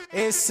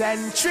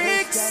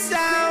Eccentric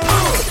sound.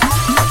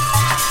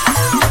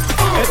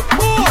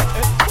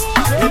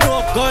 You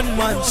know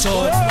gunman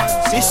son,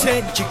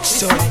 eccentric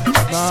son.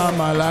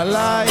 Mama la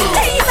la.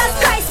 Jesus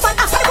Christ, man,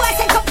 after the boy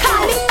send come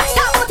call me.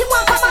 Talk about him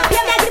one for man, play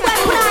me like the boy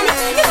put on it.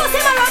 You know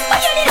say my run, but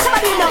you need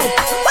somebody now.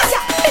 Watch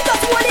out, me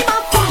just want him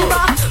and fuck him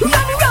up.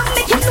 Rum,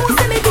 make him know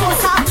say me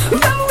dosa.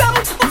 Rum,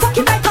 fuck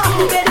him right off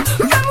the bed.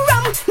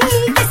 Rum,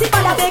 need this if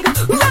I beg.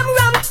 Rum,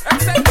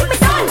 it took me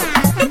done,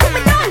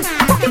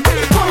 fuck him till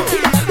it's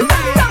haunted.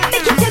 Rum,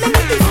 make him tell me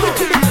it is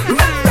wicked.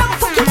 Rum,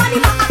 fuck him and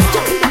him a act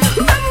stupid.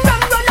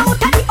 Rum, run out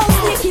of the house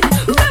naked.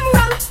 Rum,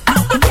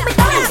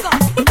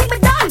 it took me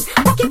done,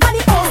 fuck him on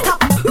the house top.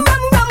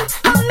 Rum,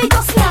 and me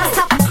just can't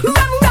stop.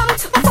 Rum,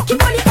 fuck him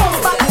on the house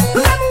back.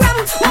 Rum,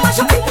 mash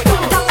up him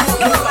down top.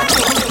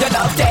 Your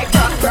love take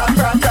rock.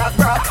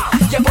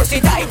 Your pussy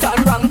tight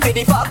and wrong for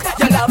the fuck.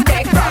 Your love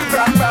take rock.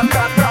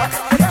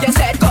 You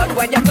said good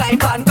when you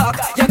climb on cock.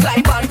 You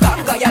climb on cock,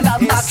 cause you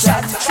love back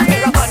shot.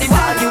 Mirror on the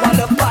wall, you a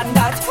look on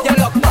that. You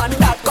look on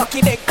that,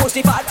 cocky dick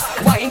pussy fat.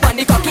 Wine on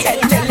the cocky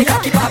head till the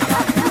cocky pop.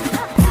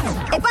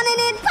 It running.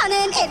 It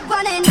running. It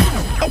running.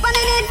 It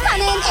running. It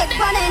running. It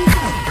running.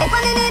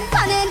 It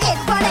running. It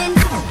running.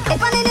 It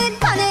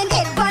running.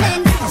 It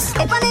running.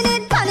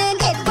 It running.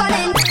 It running. It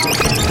running.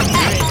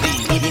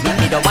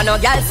 You don't want no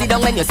girl sit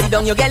down. When you sit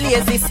down you get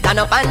lazy. Stand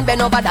up and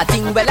bend over. That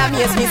thing well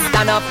amaze me.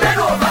 Stand up, stand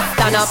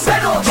up,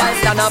 girl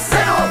stand up,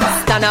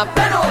 stand up.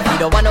 You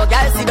don't want no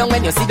girl sit down.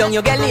 When you sit down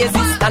you get lazy.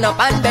 Stand up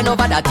and bend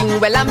over. That thing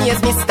well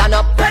amaze me. Stand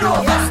up,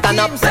 stand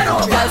up,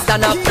 girl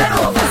stand up,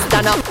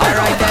 stand up.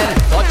 Alright then,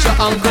 touch your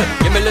ankle,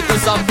 give me a little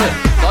sample.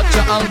 Touch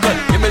your ankle,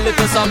 give me a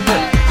little sample.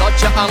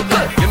 Touch your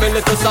ankle, give me a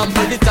little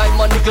sample. The time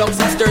on the clock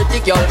 6:30,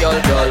 girl.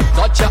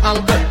 Touch your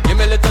ankle, give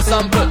me a little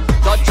sample.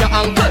 Touch your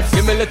ankle,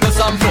 give me a little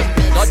sample.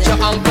 Touch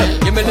your ankle,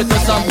 give me a little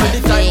sample. The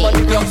time on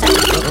the clock.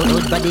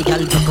 Good body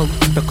girl, broke out.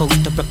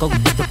 Good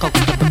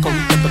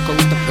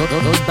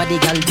body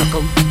girl, broke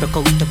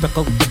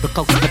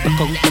out.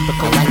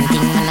 One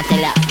thing I'ma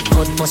tell ya,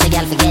 good pussy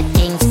girl forget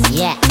things,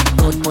 yeah.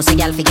 Good pussy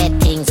girl forget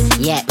things,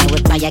 yeah. Me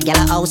would buy a girl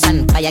a house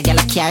and buy a girl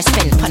a car,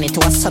 spend money to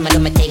a summer do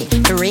me thing.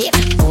 For real,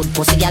 good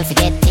pussy girl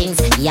forget things,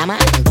 yeah man.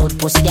 Good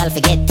pussy girl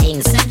forget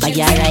things. Buy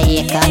a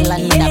acre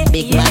land, a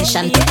big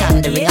mansion, put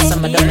on the ring a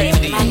summer do me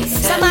thing.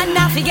 Some man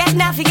not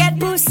forget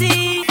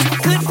pussy.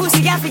 Good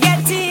pussy girl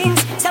forget things.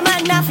 Some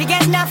man not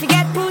forget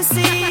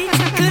pussy.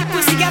 Good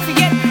pussy girl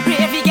forget.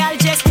 Brave girl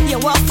just, you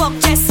want fuck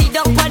just sit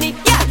down on it,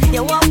 yeah.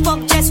 You want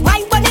fuck just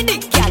wine on the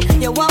dick, girl.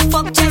 You want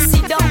fuck just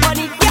sit down on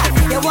it, yeah.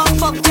 You want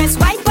fuck just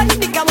wine on the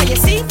dick, and what you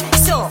see?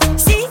 So.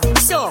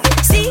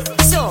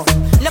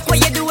 Look what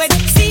you doing,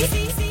 see.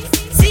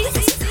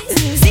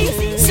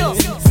 So,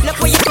 look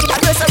what you do. I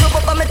dress her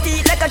up on my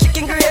teeth like a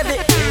chicken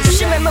gravy.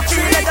 She make me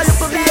feel like a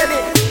little baby.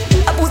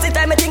 A pussy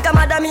time I think I'm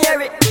Madam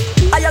Mary.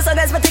 I just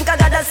me think I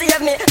gotta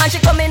save me. And she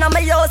come in on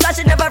my house and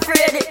she never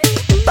afraid it.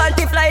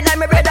 Panty fly like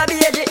my brother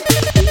baby.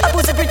 A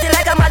pussy pretty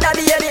like a mother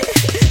baby.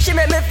 She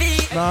make me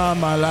feel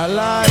Mama la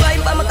la.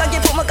 Wine pa my cocky,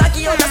 put my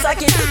cocky on the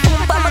socket.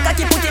 Boom pa my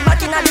cocky, put it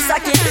back in the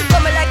socket.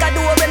 Come me like a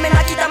duo when me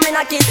knock it and me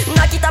knock it.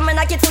 Knock it and me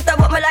knock it, foot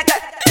up me like a.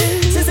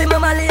 She see me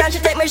Molly and she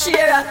take me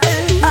share.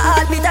 I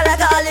heart beat her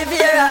like a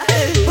Oliveira.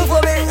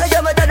 Before me go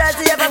show me turn a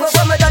saver.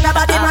 Before me turn a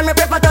body man, me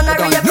prepare turn a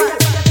raver.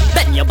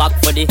 Bend your back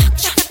for the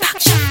backshot.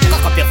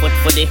 Cock up your foot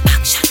for the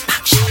backshot.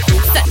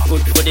 Set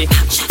foot for the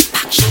backshot.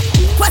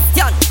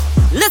 Question,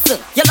 listen,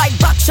 you like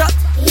backshot?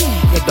 Yeah,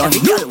 you don't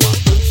know.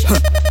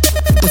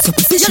 What's your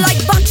position? You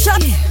like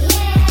backshot?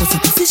 What's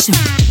your position?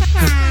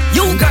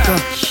 You girl,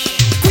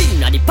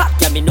 queen of the pack,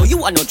 yeah, me know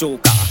you are no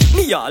joker.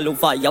 Me all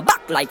over your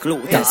back like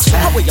Luther.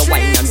 How will you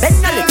whine and bend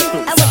a little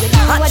closer?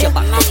 Hot your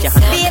back, put your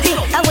hand. Baby,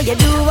 I want you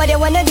do what you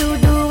wanna do,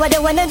 do what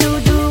you wanna do,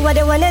 do what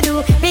you wanna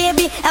do.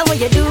 Baby, I want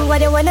you do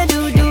what you wanna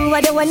do, do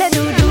what you wanna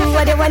do, do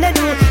what you wanna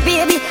do.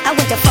 Baby, I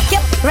want to fuck you,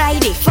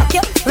 ride it, fuck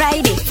you,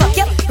 ride it, fuck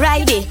you,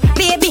 ride it.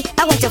 Baby,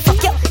 I want to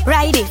fuck you,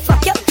 ride it,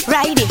 fuck you,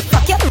 ride it,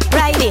 fuck you,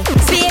 ride it.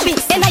 Baby,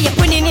 and now you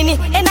putting in it,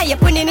 and now you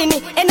putting in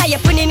it, and now you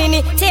putting in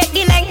it. Take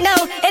the leg now,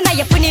 and now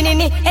you putting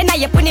in it, and now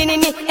you putting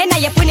in it, and now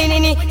you putting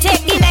in it.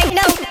 Take the leg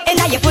now, and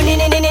now you putting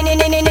in it, baby,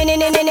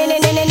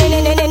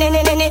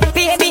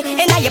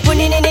 and now you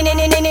putting in it.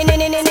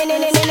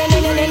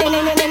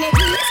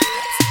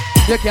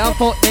 You can't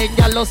fuck then,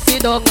 girl, no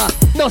sit down.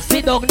 No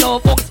sit down, no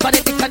box for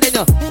the dick and then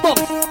you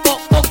box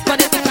for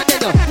the dick and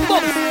then you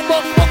box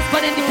for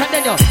the dick and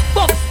then you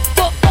box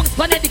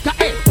for the dick and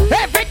then you.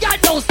 Every girl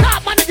knows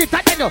stop manage it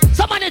and then you.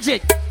 So manage it.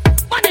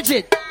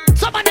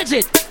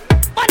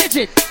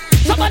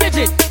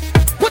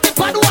 Put it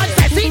on one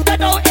side, see the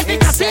no,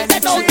 everything I see the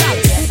no, girl.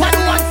 On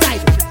one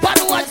side.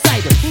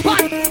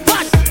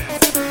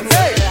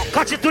 Hey,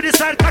 catch it to the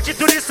side.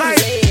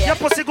 Your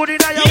pussy good in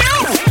your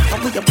mouth. I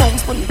put your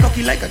bounce on your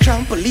cocky like a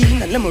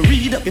trampoline. And let me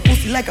read up your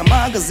pussy like a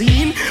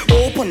magazine.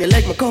 Open your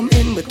leg, me come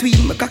in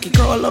between. My cocky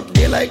curl up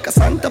there like a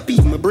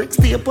centipede. My bricks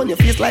stay up on your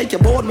face like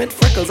your board with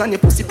freckles. And your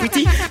pussy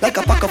pretty like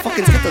a pack of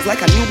fucking skittles.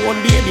 Like a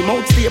newborn baby,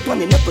 mouth stay up on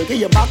your nipple. Get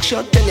your back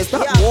shut, then you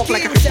start walk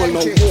like a cripple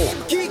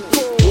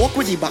now. walk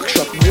with the back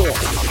shot, walk.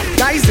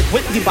 That is it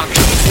with the back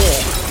shot,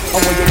 walk. And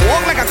when you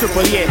walk like a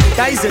cripple, yeah,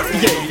 that is it,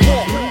 yeah,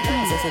 walk.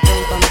 Say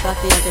jump on my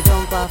cocky and to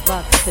jump off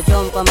back. Say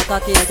jump on my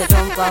cocky and to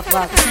jump off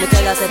back. Me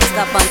tell her say to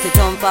stop and to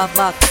jump off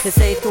back. They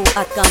say too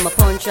hot can me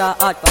punch her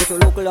hot. Punch you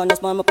local on the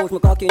smile, me push my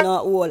cocky in a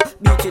hole.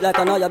 Beat it like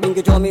an eye,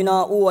 bingy drum in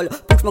a hole.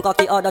 Push my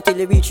cocky harder till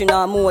it reach in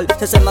a mole.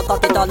 They say my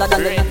cocky taller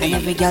than the. And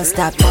every girl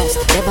start bounce.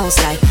 They bounce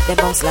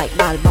like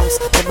ball bounce.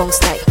 They bounce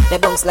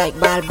like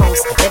ball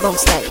bounce. They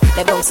bounce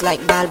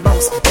like ball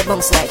bounce.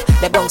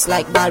 They bounce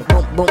like ball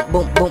boom boom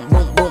boom boom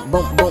boom boom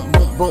boom boom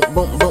boom boom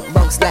boom boom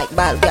bounce like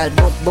ball girl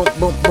boom boom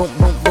boom boom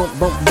boom boom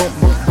boom boom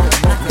boom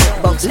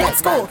bounce.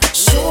 Let's go.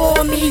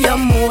 Show me your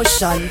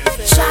motion,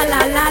 cha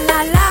la la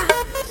la la.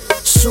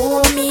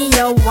 Show me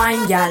your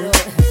wine, gal,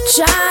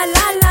 cha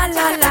la la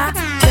la la.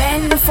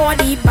 Bend for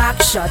the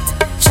back shot,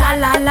 cha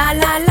la la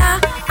la la.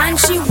 And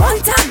she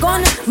want a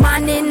gun,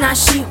 man in a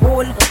she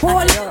hole.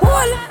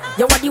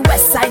 You want the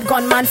west side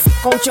gunman,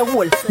 fuck out your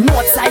hole.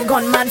 North side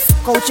gunman,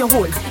 fuck out your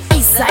hole.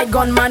 East side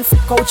gunman,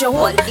 fuck out your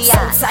hole.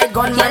 South side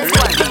gunman,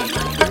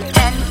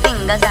 10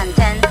 fingers and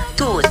 10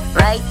 toes.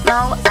 Right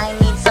now I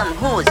need some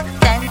hose.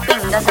 10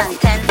 fingers and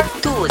 10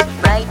 toes.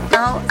 Right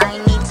now I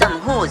need some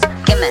hose.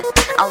 Gimme,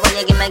 I want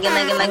you gimme.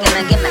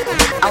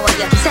 I want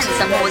you send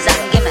some hose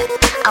and gimme.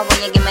 I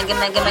want you gimme. I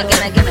want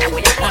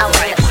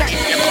you send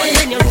some hose.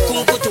 In your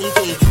room, go tung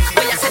tung.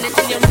 Where you send it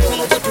in your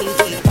room, go tung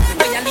tung.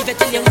 Where you leave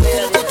it in your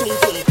room, go tung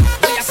tung.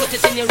 Where you put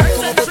it in your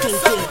room, go tung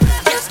tung.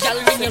 Yes, girl,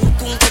 in your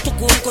room, go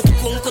tung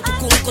tung.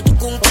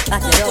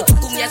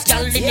 Yes,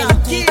 girl, in your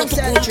room, go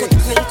tung tung.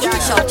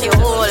 Shot your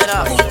hole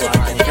up.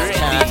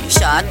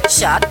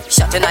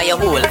 Shot in your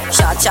hole.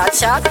 Shot,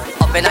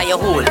 up in your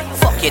hole.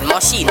 Fucking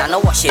machine and a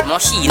washing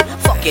machine.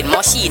 Fucking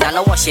machine and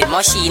a washing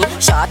machine.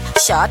 Shot,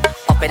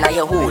 up in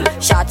your hole.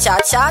 Shot,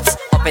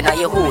 up in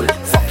your hole.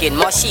 Fucking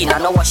machine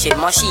and a washing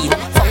machine.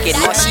 Fucking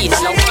machine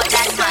and a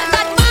washing machine.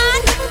 That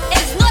man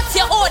is not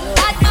your own.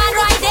 That man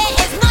right there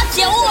is not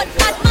your own.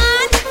 That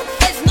man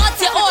is not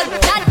your own.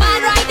 That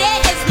man right there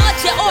is not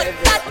your own.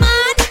 That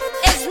man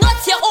is not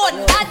your own.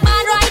 That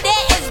man right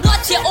there is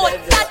not your own.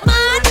 That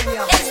man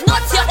is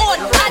not your own.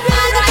 That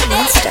man right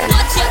there is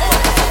not your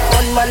own.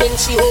 One man in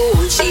she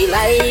hole, she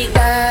like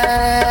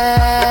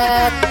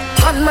that.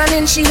 One man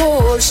in she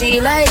hole, she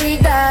like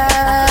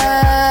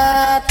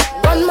that.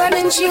 One man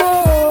in she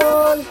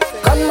hole,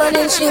 gunman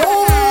in she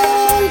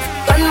hole,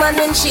 gunman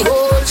in she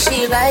hole,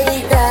 she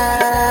like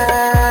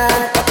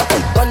that.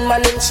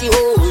 Gunman in she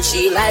hole,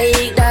 she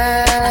like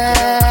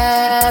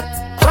that.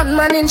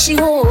 Gunman in she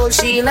hole,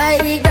 she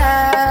like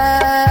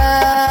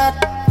that.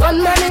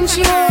 Gunman in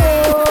she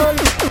hole,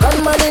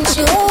 gunman in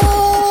she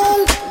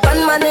hole,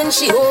 gunman in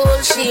she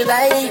hole, she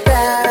like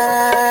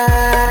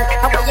that.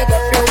 How will you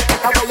get low?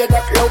 How will you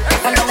get low?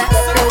 And then I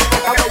get low.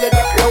 How will you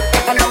get low?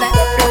 And then I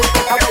get low.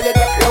 How will you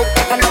get low?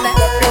 And then I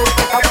get low.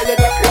 How will you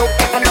get low?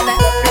 And then I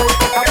get low.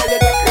 How will you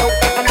get low?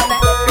 And then I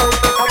get low.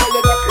 How will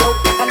you get low?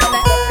 And then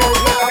I get low.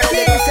 How will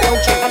you get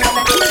low? And then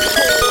I get low.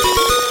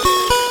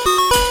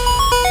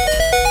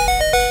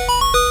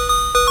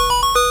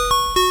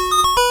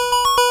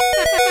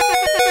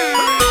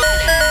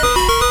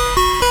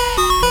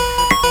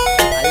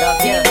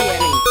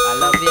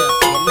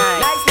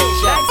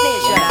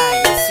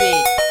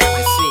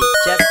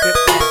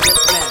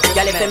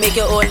 Make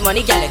your own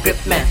money, gal, grip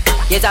man.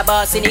 Here's a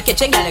boss in the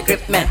kitchen, gal,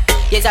 grip man.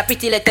 Here's a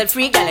pretty little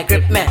free, gal,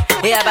 grip man.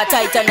 Here have a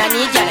tight and I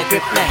need, gal,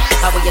 grip man.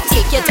 How will you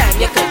take your time,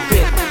 you could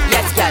grip.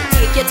 Yes, gal,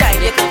 take your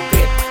time, you could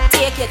grip.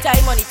 Take your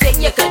time, money, take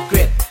you could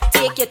grip.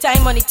 Take your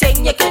time, money,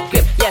 take you could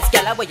grip. Yes,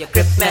 gal, how will you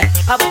grip man?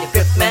 How will you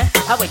grip man?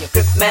 How will you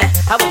grip man?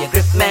 How will you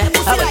grip man?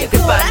 How will you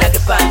grip man?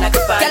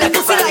 Girl, you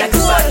pussy like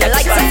gold.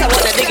 Like sex, I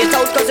wanna dig it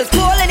out 'cause it's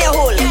gold in your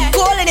hole.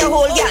 Gold in your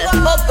hole,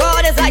 girl. Oh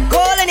God, it's like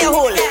gold in your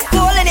hole.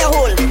 Gold in your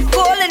hole.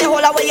 Gold in your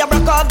hole. I want you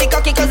broke off the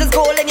cocky 'cause it's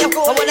gold in your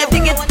hole. I wanna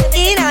dig it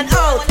in and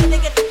out.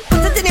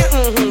 Put it in your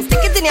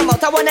stick it in your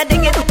mouth. I wanna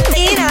dig it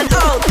in and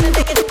out.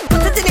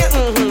 Put it in your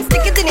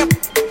stick it in your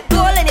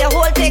gold in your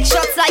hole. Take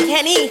shots like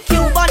Henny.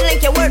 Cuban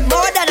link your word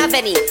more than a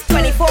penny.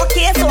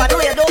 24K, so I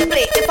know you don't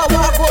play. If I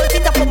want gold,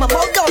 sit up on my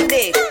mouth down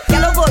there.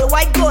 Yellow gold,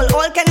 white gold,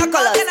 all kind of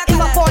colors. If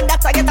I pawn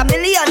that, I get $1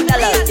 million.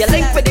 You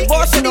link for the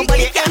boss, so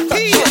nobody can touch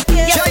you.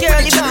 Yes,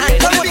 girl, leave my hand.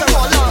 Come with the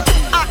color.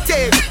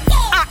 Active.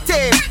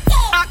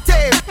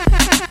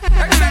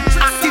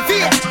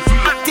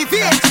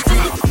 Activate.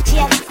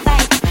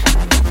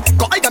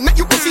 Go I make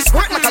you pussy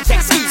squirt like a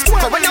jet ski.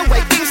 So when I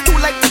wait, things too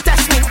like to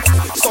test me.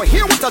 So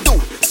here what I do.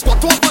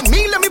 Squat over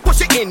me, let me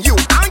push it in you.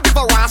 I don't give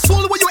a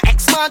rascal what your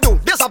ex-man do.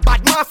 There's a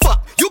bad man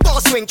fuck, you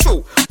gotta swing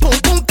through. Boom,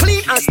 boom,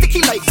 clean and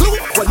sticky like glue.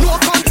 When no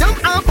condom,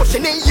 I'm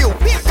pushing in you.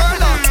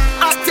 Girl,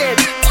 active.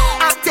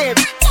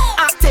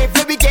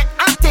 Let me get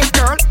active,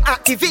 girl.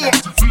 Activate.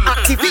 On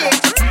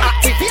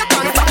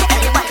the back of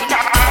everybody.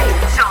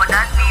 Show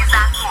that knees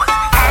and toes.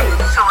 Hey,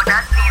 show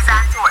that knees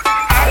and toes.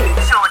 Hey,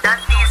 show that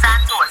knees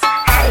and toes.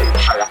 Hey,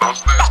 show that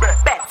knees and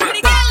toes.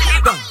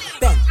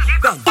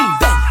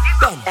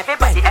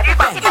 Everybody.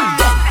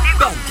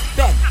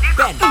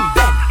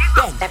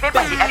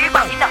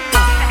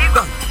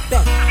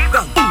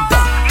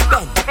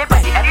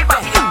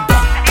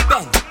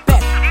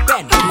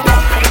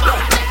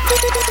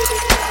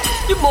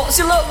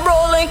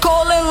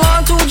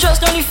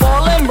 just nearly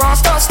falling. Bra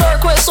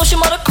start quit, so she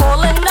mother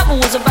calling. Never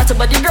was a better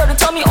buddy girl to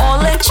tell me all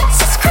in.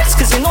 Jesus Christ,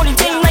 cause you know the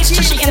thing nice.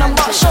 She in a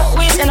box, short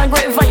waist and a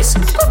great vice.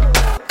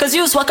 Cause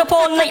you swag up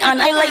all night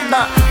and I like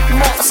that.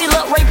 Bossy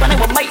look right and I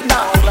will bite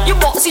that. You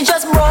bossy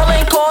just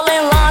brawling,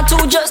 calling. Line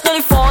 2 just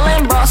nearly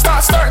falling. Bra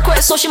start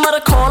quit, so she mother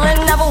calling.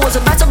 Never was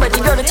a better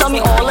buddy girl to tell me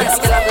all in.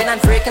 Skill up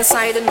and break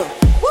inside, you know.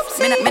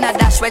 Me not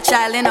dash with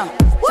child, you know.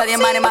 Tell your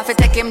man him have to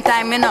take him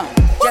time, you know.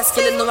 Just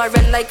killing no I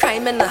red like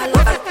crime, you know.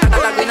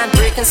 I win and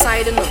break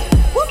inside, you know.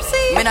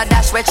 Me not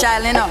dash with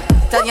child, you know.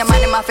 Tell your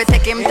man him have to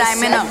take him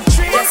time, you know.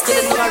 Just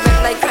killing no I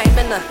red like crime,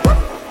 you know.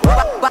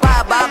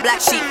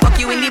 Black sheep, fuck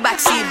you in the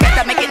backseat.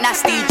 Better make it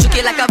nasty, juke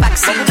it like a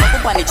vaccine. Bubble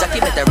pon the jockey,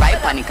 better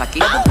ride pon the cocky.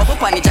 Bubble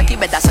pon the jockey,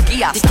 better suck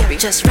it ass. The girl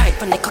just ride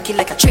pon the cocky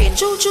like a train.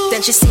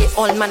 Then she say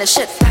all man of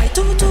shit. I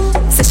do.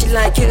 Say she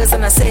like girls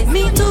and I say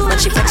me too. And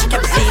she flex, she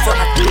can't believe what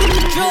I do.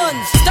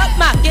 Jones, stop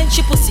marking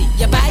she pussy.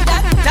 You buy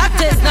that? That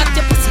is not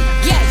your pussy.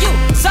 Yeah, you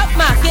stop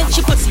marking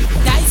she pussy.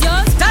 That is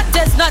yours. That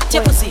is not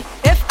your pussy.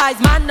 If I's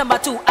man number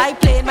 2, I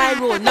play my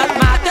role. Not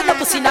marking the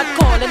pussy, not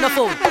calling the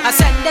phone. I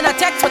sending a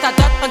text with a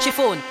dot on she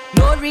phone.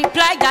 No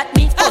reply, that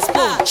means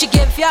postpone. She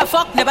give you a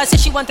fuck, never say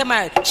she want to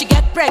marry. She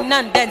get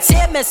pregnant, then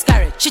say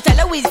miscarriage. She tell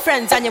her with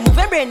friends and you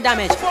moving brain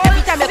damage.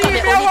 Every time you come,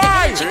 the only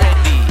thing she get.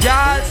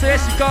 Gyal say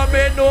she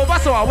coming over,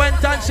 so I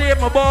went and shaved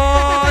my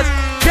balls.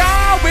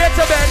 Can't wait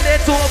to bend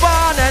it over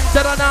and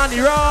enter the nanny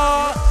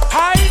raw.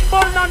 I ain't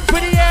bull none for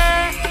the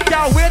air.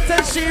 Can't wait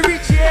till she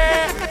reach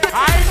here.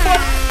 I ain't bull.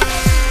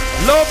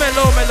 Low me.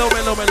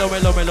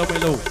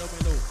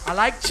 I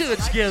like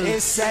church girls.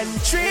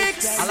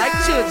 Eccentrics. I like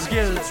church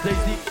girls. They're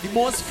the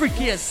most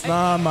freakiest.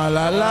 Nah,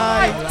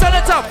 malalai. Turn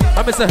it up.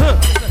 I say,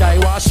 guy,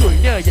 what I show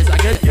you? Yes, I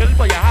get girl,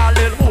 but you have a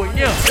little more.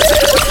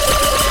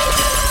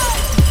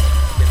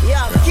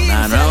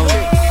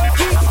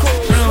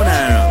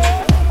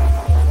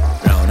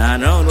 Round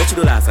and round. What you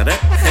do last of that?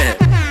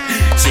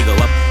 She go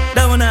up,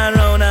 down and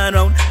round and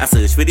round. I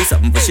search for this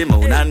something for she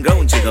moan and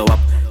ground. She go up,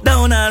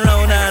 down and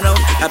round and round.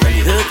 I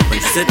belly hurt when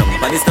she sit down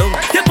on the stone.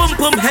 Your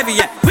pum heavy,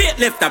 yeah. Weight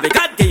lifter, we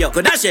can't get you.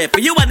 Could I share for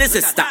you and the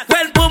sister?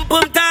 When pum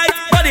tight,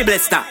 body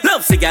blister.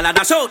 Love the girl and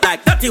I shout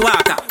like dirty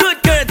water.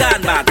 Good girl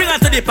gone bad, bring her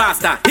to the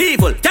pastor.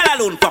 Evil, tell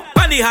alone fuck,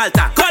 on the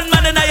halter.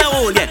 Gunman in your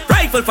hole, yeah.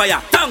 Rifle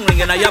fire, tongue ring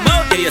in your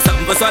mouth. Give you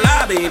something for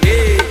swallow,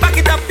 baby. Back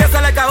it up, yes,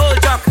 like a whole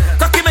truck.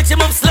 Cocky make she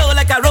move slow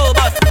like a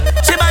robot.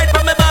 She bite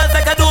from my balls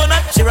like a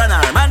donut. She run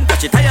her man, cause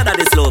she tired of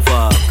the slow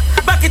fuck.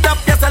 Back it up,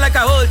 yes, like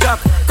a whole truck.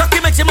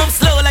 Cocky make she move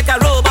slow like a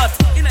robot.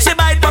 She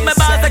bite from my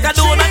balls like a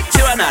donut.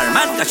 She run her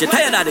man, cause she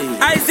tired of the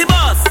I see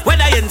boss, when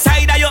I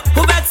inside of you,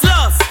 who gets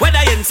lost? When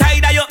I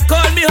inside of you,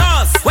 call me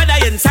horse. When I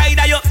inside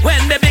of you,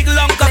 when the big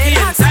long cocky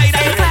inside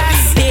of you.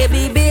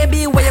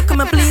 Baby, where you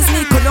come and please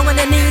me? Go down on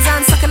your knees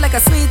and suck it like a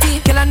sweetie.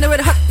 Kill her know it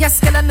hot, yes,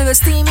 kill her know it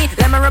steamy.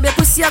 Let me rub your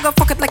pussy, I go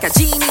fuck it like a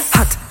genie.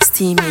 Hot,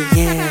 steamy,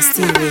 yeah,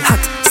 steamy.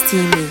 Hot,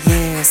 steamy,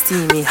 yeah,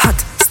 steamy.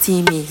 Hot,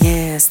 steamy,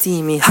 yeah,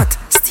 steamy. Hot,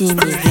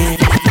 steamy, yeah.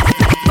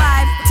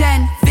 5,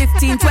 10,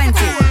 15, 20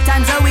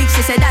 times a week,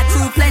 she said that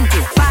too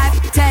plenty.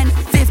 5, 10,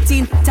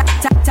 15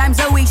 times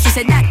a week, she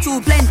said that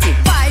too plenty.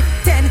 5,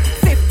 10,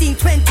 15,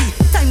 20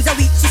 times a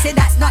week, she said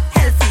that's not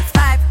healthy.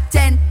 5,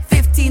 10,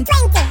 15,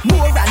 20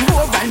 more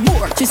and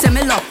more. She said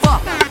me love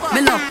fuck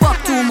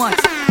too much.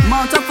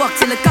 Mount of fuck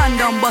till the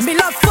condom bust. Me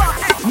love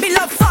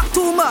fuck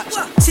too much.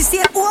 She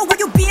said, oh, why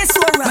you being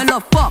so rough?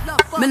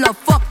 Me love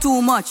fuck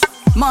too much.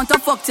 Mount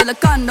of fuck till the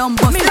condom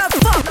bust. Me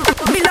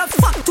love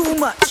fuck too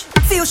much.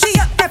 Feel she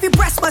up, every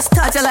breast must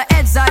touch. I tell her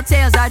heads are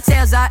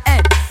tails are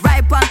head.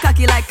 Ride pan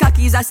cocky like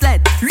cocky's a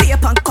sled. Lay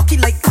up on cocky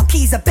like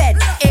cocky's a bed.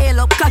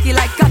 Ail up cocky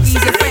like cocky's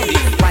a friend.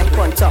 Wine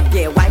punch up,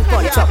 yeah, wine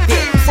punch up,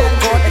 yeah. Phone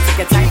call, let's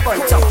take a time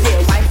punch up,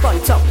 yeah. Wine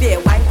punch up, yeah,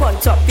 wine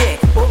punch up, yeah.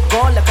 Oh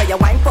God, look at your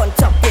wine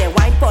punch up, yeah.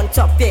 Wine punch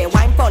up, yeah,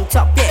 wine punch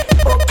up, yeah.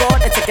 Oh God,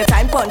 let's take a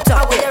time punch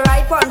up, yeah. You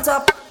ride punch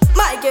up,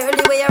 my girl,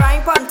 the way you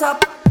ride punch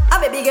up. A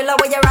baby girl, the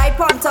way you ride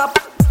punch up.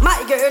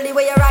 My girl, the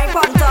way you ride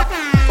punch up.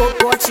 Oh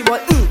God, she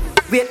want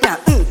wait now,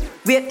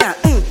 wait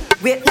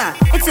now.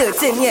 It's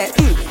hurting, yeah.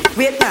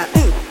 Wait now,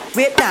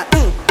 wait now.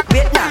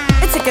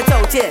 It's a get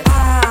out, yeah.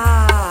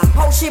 Ah,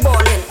 how she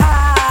ballin'?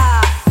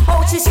 Ah,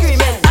 how she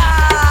screaming?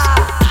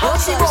 Ah, how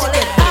she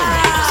ballin'?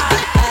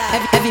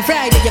 Every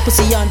Friday your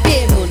pussy on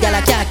payroll. Girl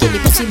I can't kill the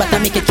pussy but I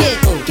make it cake.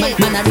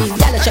 Man I real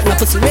girl I check my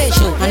pussy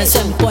ratio. And a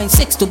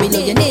 7.6 to below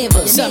your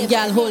neighbors. Some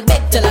girl hold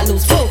back till I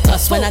lose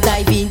focus. When I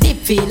dive in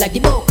deep feel like the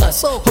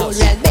bocus. Hold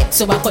real back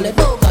so I call it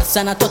bogus.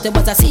 And I thought it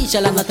was a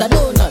seashell and not a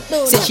donut.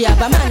 Say she have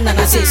a man and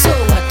I say so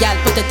what? Girl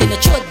put it in the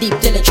throat deep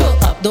till it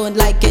choke up. Don't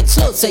like it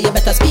slow so you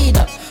better speed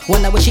up.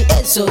 Wonder where she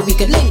is so we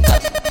can link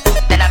up.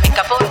 Then I make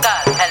a phone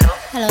call, hello.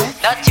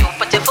 Not you,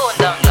 put your phone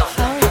down low.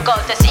 Call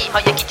to see how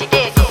your kitty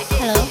day go.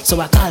 So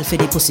I call for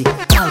the pussy.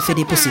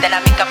 Then I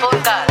make a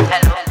phone call,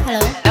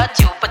 hello. Not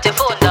you, put your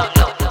phone down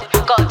low.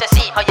 Call to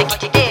see how your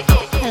kitty day go.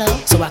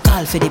 So I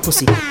call for the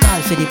pussy.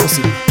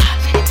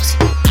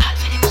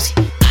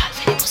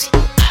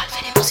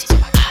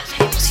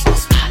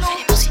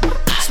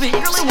 Sweet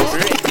girl,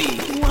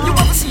 you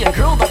ever see a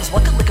girl that is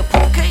walking like a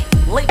poke?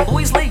 Late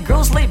boys, late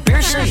girls, late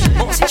beers. straight.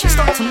 Bossy, she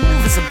start to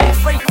move, it's a big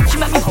fight. She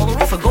make me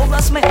holler off a gold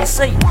last make me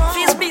say.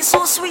 Face be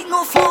so sweet,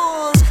 no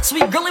flaws.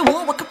 Sweet girl, I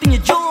won't walk up in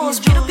your jaws.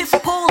 Treat up for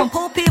pole and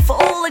pole pay for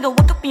all. I go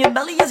walk up in your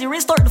belly as your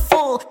rain start to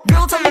fall.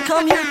 Girl, tell me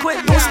come here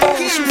quick, don't stall.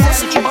 She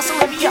wants it, you muscle,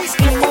 let me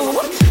asking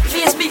more.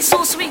 Face be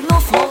so sweet, no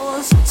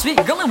flaws.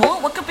 Sweet girl, I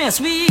won't walk up in.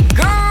 Sweet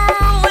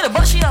girl, with a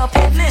bushy up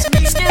hit list.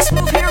 Stay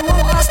smooth here,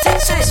 won't ask 10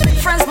 shit.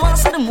 Friends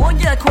lost, I didn't want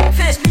to get a quick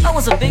fit. That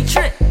was a big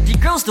trick. The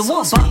girls the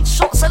one bot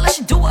shots. I let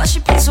she do what she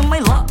please with my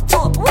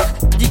laptop. What?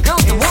 The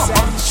girls the one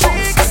bot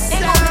shots.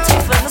 Ain't on the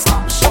teeth and it's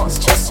not shots.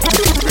 Just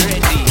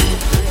ready.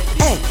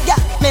 Hey, yeah,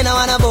 me no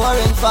want a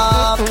boring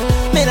fuck.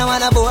 Me no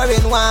want a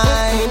boring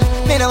wine.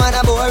 Me no want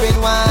a boring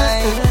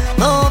wine.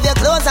 Move your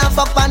clothes and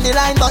fuck on the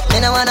line, but me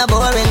no want a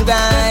boring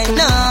grind.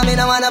 No, me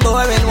no want a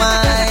boring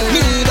wine.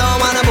 Me don't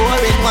want a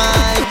boring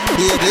wine.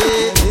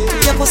 Baby,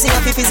 your pussy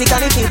have to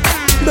physically fit.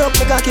 Broke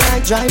the cocky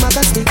like dry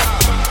magazine.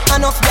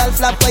 Enough girl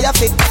flap where you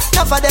fit.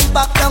 Enough of them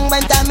back down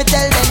when time me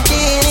tell them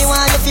Teeny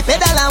want you fi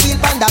pedal and wheel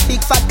pan that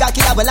big fat cocky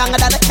that way longer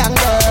than a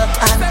kangaroo.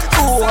 And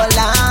hold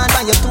on,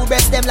 when your two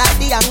breasts them like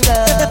the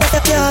angle.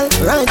 Girl,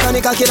 ride on the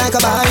cocky like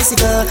a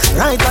bicycle.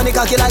 Ride on the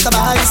cocky like a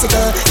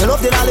bicycle. You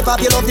love the lollipop,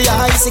 you love the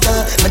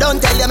icicle. Me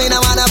don't tell you me no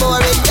wanna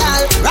boring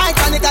girl. Ride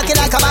on the cocky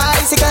like a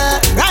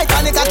bicycle. Ride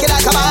on the cocky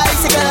like a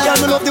bicycle. Girl,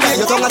 me love the way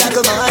you tongue like a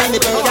mine. Me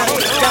play that.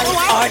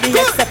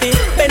 RDX happy.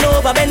 Bend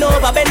over, bend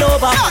over, bend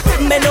over.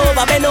 Bend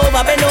over, bend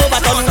over, bend over.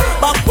 Turn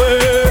back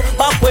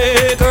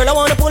way, girl. I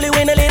wanna pull you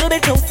in a little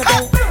bit closer,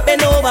 girl.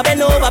 Bend over,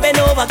 bend over, bend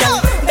over, girl.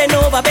 Bend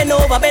over, bend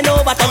over, bend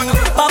over. Turn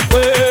back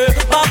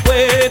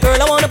way,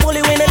 girl. I wanna pull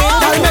you in a little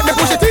bit closer. Let me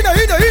push it in.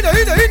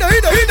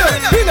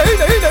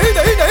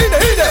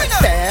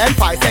 10,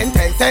 5 cent,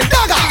 10 cent,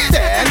 dagger.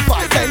 10,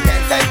 5 cent,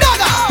 10 cent,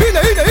 dagger.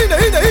 Dagger.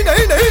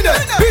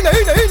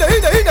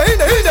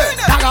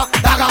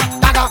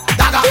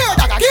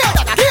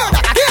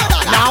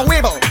 Now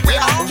wibble.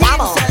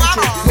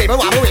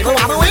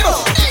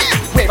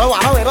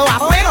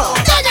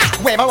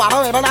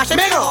 Wibble, now she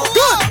wiggle.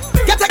 Good,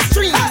 get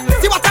extreme.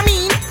 See what I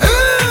mean?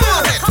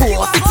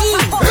 Force the team.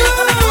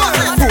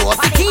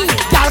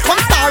 Y'all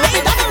come star up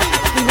it.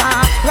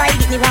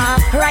 Me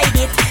want ride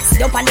it. Sit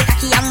down on the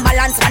cocky and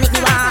balance on it. Me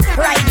want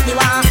ride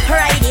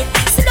it.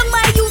 Sit down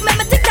my you, make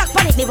me tick-tock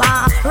on it. Me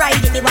want ride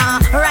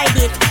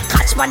it.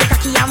 Catch on the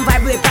cocky and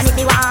vibrate on it.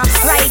 Me want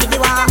ride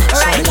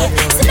it.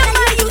 Sit down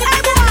my you, I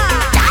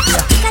want.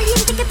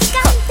 Caliente que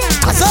picante.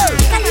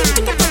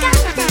 Caliente que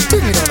picante.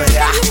 Bring it over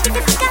here.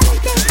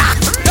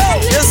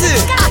 You see?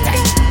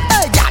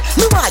 Hey, girl,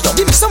 me want you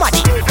give me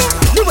somebody.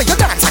 The way you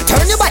dance and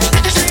turn your body.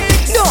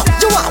 No,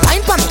 you want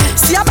wine for me.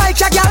 See a bike,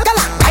 girl,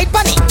 galang, ride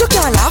for me. You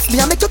can't laugh, me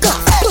I make you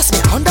cough. Plus me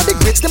under the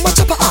grades, them a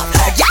chop off.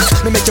 Yeah,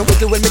 me make you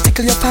wiggle when me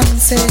tickle your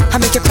fancy. I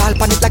make you crawl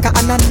on it like a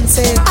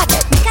Anansi.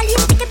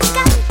 Caliente que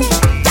picante.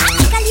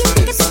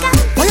 Caliente que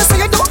picante. What you say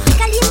you do?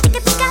 Caliente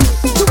que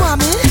picante. You want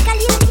me?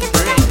 Caliente que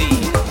picante.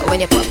 When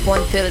you pop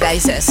one pill,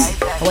 that's Zess.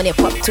 When you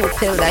pop two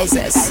pill, that's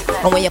Zess.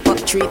 And when you pop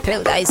three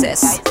pill, that's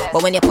Zess.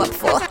 But when you pop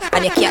four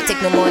and you can't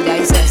take no more,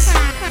 that's Zess.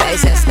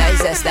 That's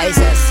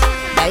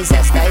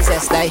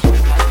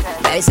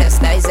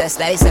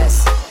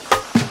Zess.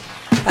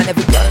 And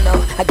every girl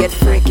know I get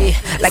freaky,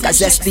 like a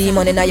Zess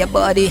demon in your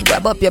body.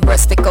 Grab up your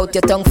breast, stick out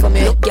your tongue for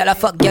me. Girl, I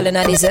fuck girl in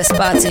a Zess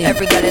party.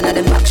 Every girl in a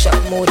them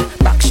backshot mood, girl,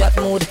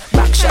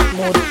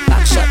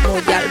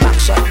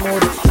 backshot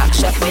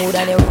mood,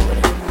 and you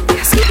rude.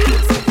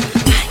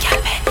 Girl,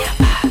 bend your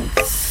back.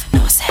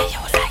 No say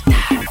you like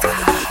that.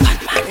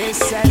 One man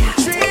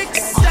eccentric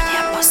on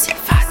your pussy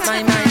fat.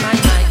 My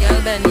girl,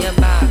 bend your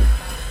back.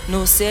 No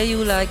say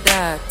you like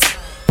that.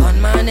 One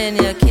man in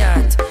your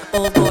cat.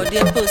 Oh God,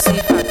 your pussy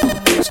fat. Oh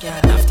bitch,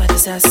 girl, after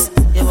this ass,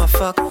 you a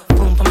fuck.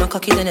 Boom on my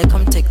cocky, then you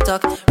come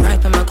TikTok.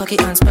 Right on my cocky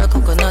and spell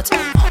coconut. Oh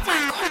my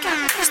God,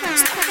 girl, please don't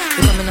stop.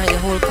 You coming out your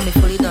hole, come me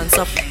fully dance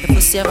up. The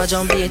pussy have a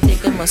jump, you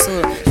taking my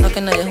soul.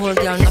 Knocking at your hole,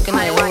 girl, knocking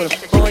at your hole.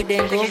 Boy,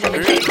 then go, when me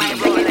take my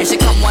roll. And she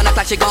come 1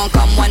 o'clock, she gon'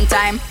 come 1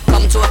 time.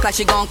 Come 2 o'clock,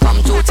 she gon'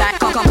 come 2 times.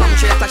 Come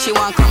 3 o'clock, she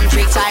want come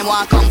 3 times.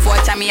 Want come 4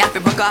 times, me have to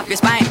break off your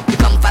spine. You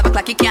come 5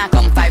 o'clock, you can't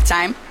come 5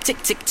 times.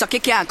 Tick, tick, tock,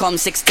 you can't come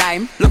 6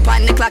 times. Look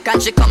on the clock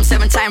and she come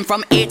 7 times.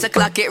 From 8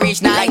 o'clock, it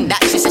reach 9. Like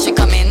that, she said she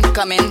coming. Back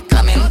it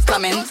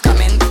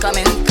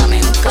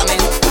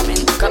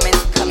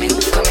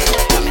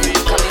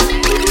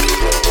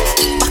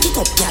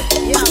up, girl.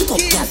 Back it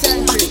up, girl.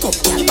 Back it up,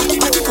 girl.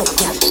 Back it up,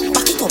 girl.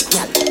 Back it up,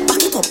 girl.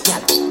 Back it up,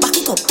 girl. Back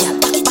it up, girl.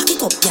 Back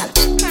it up, girl.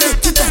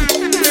 Take it down.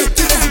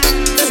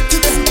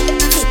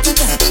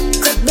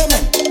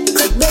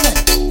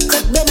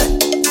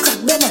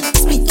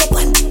 Split your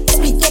one.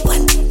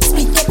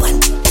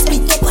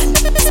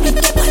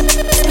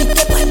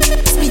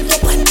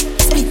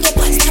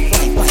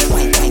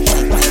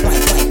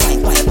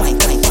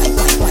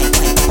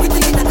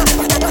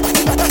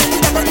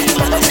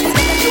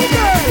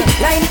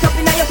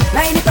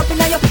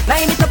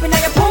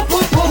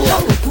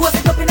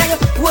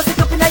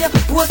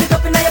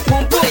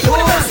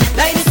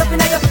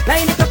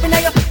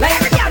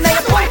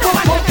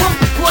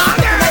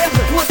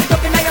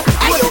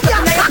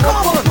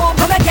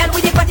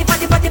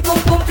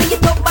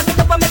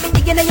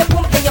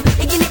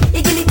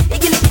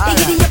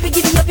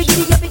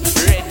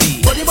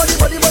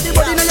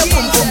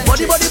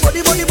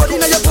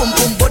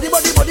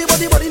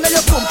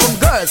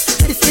 girls.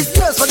 This is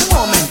yours for the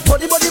moment.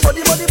 Body, body,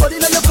 body, body, body,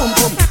 now your pum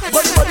pum.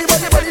 Body, body,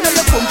 body, body, now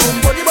your pum pum.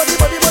 Body, body,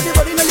 body, body,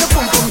 body, now your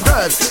pum pum.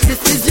 Girls,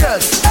 this is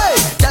yours. Hey,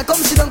 girl,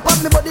 come sit down, pop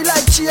me body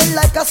like chain,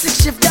 like a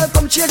 6-shift. Girl,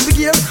 come change the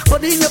gear.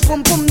 Body in your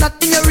pum pum, not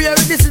in your rear.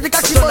 This is the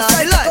cocky bus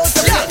I like.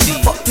 Yeah.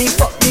 Fuck me,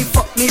 fuck me,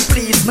 fuck me,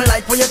 please. Me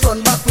like when you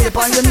turn back, way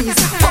on your knees.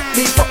 Fuck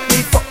me, fuck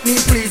me, fuck me,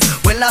 please.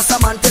 When last a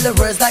man tell the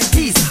words like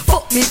these.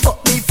 Fuck me,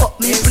 fuck me, fuck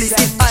me, please.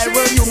 If I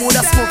were you,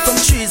 woulda smoke some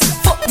trees.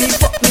 Fuck me,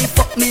 fuck me,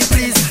 fuck me,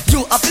 please.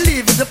 You have to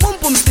leave with the pum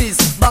pum squeeze.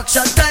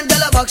 Backshot time,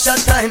 gyal a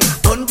backshot time.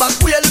 Turn back,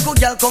 where little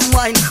gyal come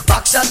wine.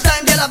 Backshot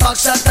time, gyal a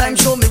backshot time.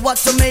 Show me what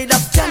you made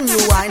of, can you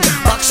wine?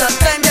 Backshot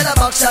time, gyal a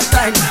backshot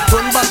time.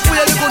 Turn back,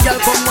 where little gyal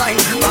come wine.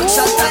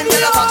 Backshot time,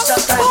 gyal a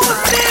backshot time.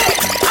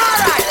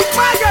 Alright,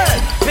 my girl,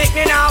 make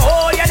me now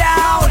hold you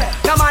down.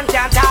 No man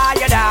can tie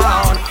you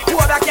down.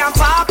 Whoever can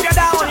pop you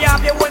down. You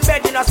have your own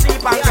bed, you no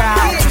sleep on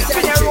ground.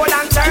 Spin your roll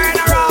and turn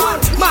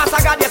around. Master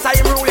God, yes I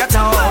rule your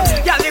town.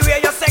 Yeah, the way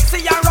you're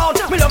sexy and round.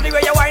 Me love the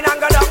way you whine and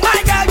go down. My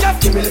girl,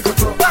 just give me little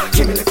pop,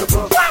 give me little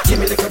pop, give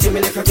me little, give me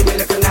little, give me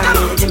little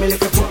nanny, give me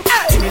little pop,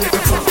 give me little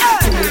pop,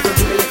 give me little,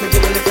 give me little,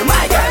 give me little.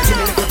 My girl, give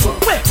me little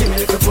pop, give me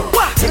little pop,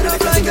 give me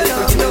little, give me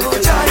little, give me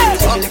little nanny.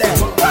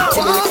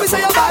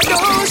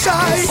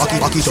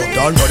 Back it up,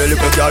 down for the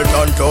little girl,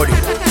 down to the.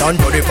 Down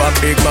to the from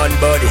big man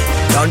body.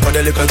 Down for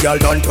the little girl,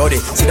 down to the.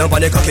 Sit down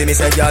on the coffee, me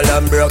say girl,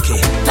 I'm broke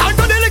it. Down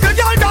to the little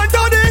girl, down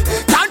to the.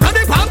 Down to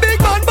the from big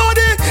man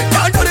body.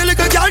 Down to the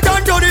little girl,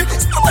 down to the.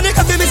 Sit down on the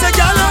coffee, me say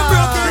girl, I'm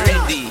broke it.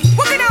 Ready.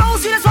 Walking out,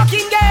 see this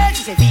fucking girl.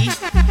 She say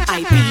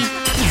VIP.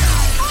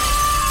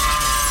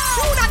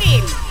 Shoot at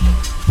him.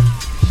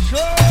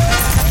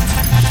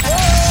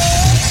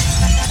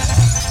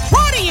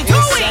 What are you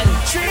doing?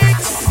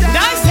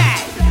 Does that?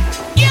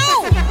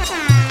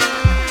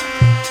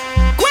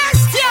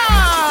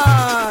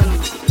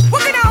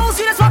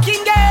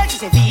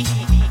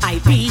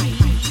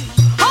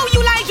 How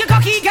you like your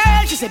cocky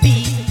girl? She said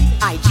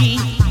B-I-G.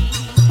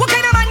 What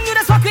kind of man you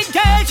just fuck with,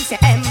 girl? She said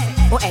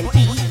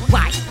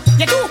M-O-N-E-Y.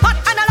 You're too hot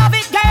and I love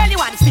it, girl. You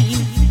want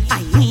steam?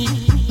 I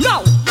need.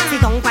 No.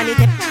 Sit down on the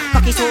tip.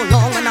 Cocky so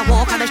long when I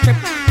walk on the strip.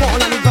 Fall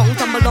on the ground,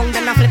 tumble down,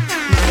 then I flip.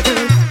 My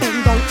girl,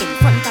 bend down in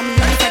front of me.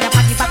 I said a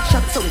party back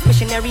shot, so it's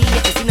missionary.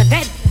 You see no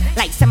dead.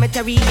 Like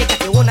cemetery, you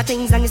got your own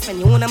things and you spend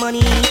your own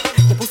money.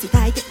 Your pussy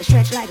tight, get the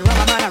stretch like a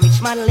rubber man. A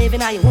rich man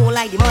living on your whole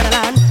like the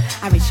motherland.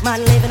 A rich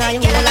man living on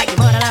your whole like the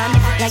motherland.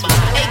 Like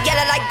hey, get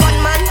it like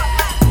gunman.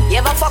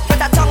 You ever fuck with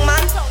a tongue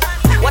man?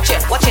 Watch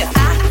it,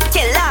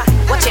 killer.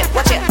 Watch it,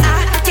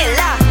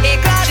 killer. Hey,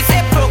 God, she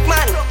say broke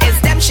man. It's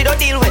them she don't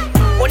deal with.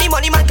 Only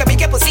money man can make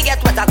your pussy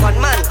get wet a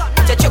gunman.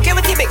 To choke you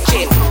with the big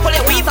chain. Pull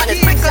your weave and it's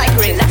brick like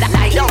rain.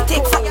 Lie down,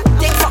 take fuck,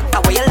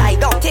 away you lie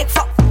down, take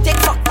fuck,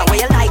 away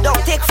you lie down,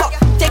 take fuck,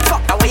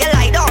 away you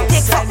lie down,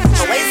 take fuck.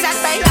 Away is that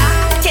right?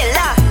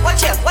 Killer,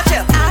 watch it,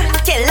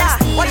 killer,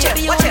 watch it,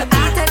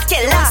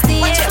 killer,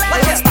 watch it.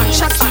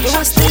 Shot, you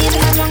want steam?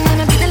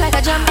 Beat it like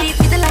a jam beat,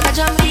 beat it like a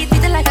jam beat,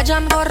 beat it like a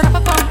jam. Go rap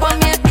a pump on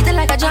me, beat it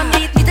like a jam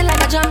beat, beat it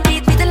like a jam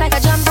beat, beat it like a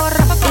jam. Go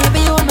rap a pump.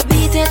 Baby, you wanna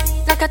beat it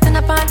like a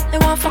tenor pan. You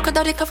want fuck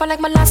without the cover like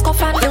my last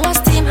coffin. You want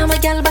steam? I'm a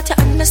girl, but you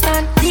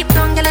understand. Deep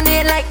down, girl, I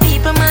need like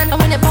people, man. I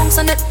wanna bounce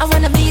on it, I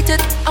wanna beat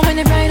it, I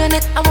wanna ride on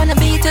it, I wanna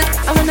beat it,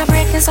 I wanna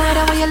break inside.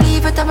 I wanna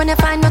leave it, I wanna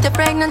find out you're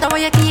pregnant, I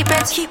wanna keep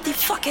it. Keep the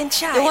fucking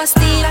child. You want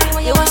steam, and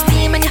you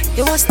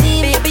want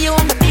steam. Baby, you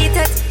wanna beat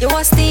it. You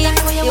want steam, and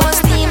you want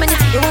steam. And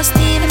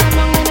I'm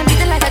wrong, and I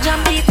beat it like a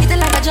jam beat, beat it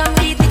like a jam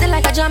beat, beat it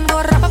like a jam.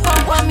 Go rap a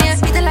pump on me,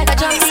 beat it like a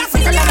jam beat,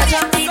 beat it like a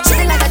jam beat, beat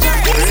it like a jam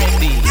beat.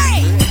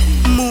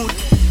 Mood.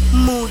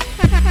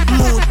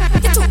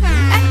 You too.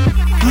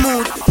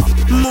 Mood.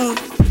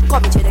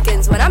 Come to the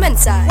kins when I'm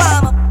inside.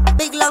 Mama,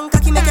 big long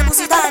cocky make your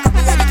pussy tight.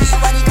 Me and the key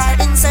when the car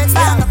insert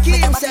start.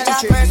 Make your body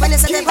jack work when you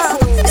set it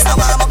up. It's a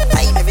warm up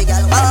time, every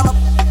girl warm up.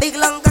 Big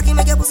long cocky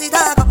make your pussy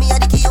tight. Me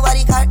and the key when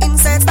the car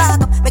insert start.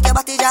 Make your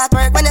body jack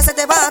work when you set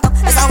it up.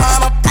 It's a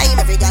warm up time,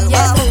 every girl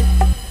warm up.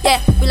 Yeah,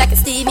 we like a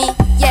steamy.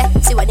 Yeah,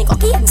 see when the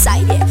cocky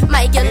inside. Yeah,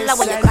 my girl, I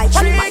want you cry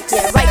on the bike.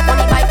 Yeah, right on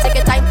the bike, take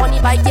your time on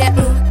the bike. Yeah,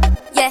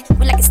 yeah,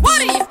 we like a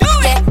steamy.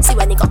 Yeah, see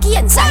when the cocky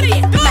inside.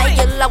 Yeah, my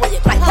girl, I want you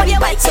cry on the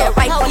bike. Yeah,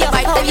 right on the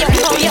bike.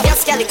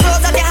 Just get the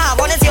clothes that you have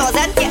on is yours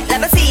and yeah. Let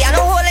me see, I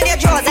know hole in your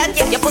drawers and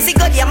yeah. Your pussy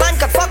good, your man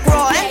could fuck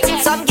raw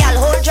and some gal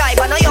hold dry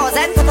but not yours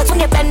and because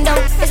when you bend down,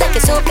 it's like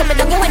you're so coming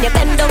down. When you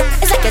bend down,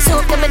 it's like you're so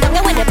coming down.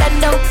 When you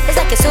bend down, it's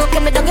like you're so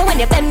coming down. When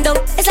you bend down,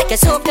 it's like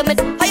you're so coming.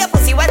 How your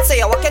pussy wet so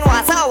you're walking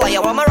water?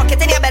 You want my rocket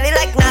in your belly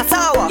like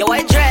NASA? You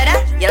want dread,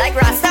 you like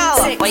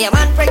Rasta? When your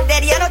man prick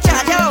dead, you no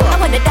charge out. I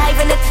wanna dive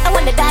in it, I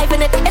wanna dive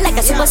in it. It's like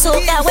a super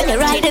soaker when you're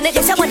riding it.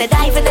 Yes, I wanna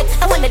dive in it,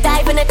 I wanna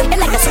dive in it. It's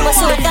like a super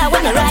soaker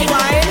when you're riding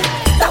it.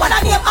 That one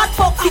I name hot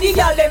fuck for the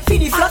girl them, for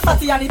the flat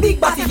fatty and the big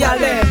body girl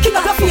them. Kick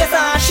up your face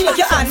and shake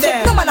your hand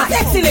them. No man a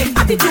excellent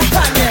attitude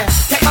can them.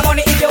 Take my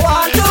money if you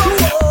want to,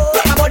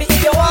 take my money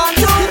if you want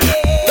to.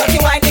 Dirty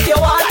wine if you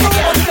want to,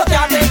 but if you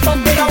can't take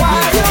something I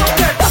want to.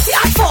 That's the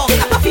hot fuck.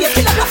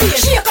 Kick up your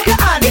face, shake up your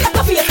hand. Kick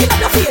up your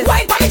face,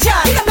 wine by the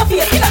jar. Kick up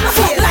your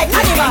face, like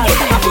animal.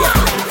 Kick up your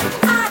face.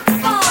 Hot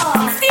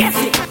fuck,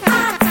 Stacy.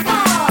 Hot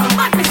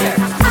fuck,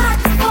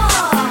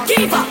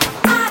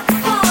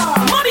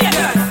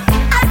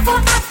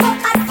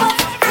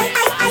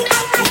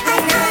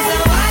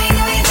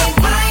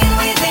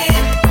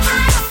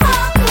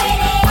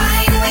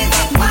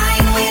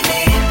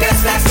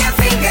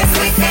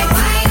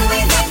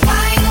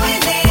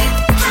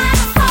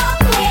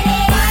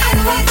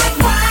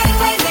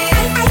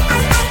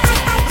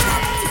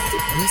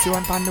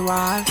 on the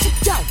wall.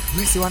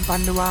 Brace you one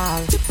on the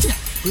wall.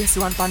 Brace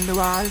you one on the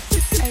wall.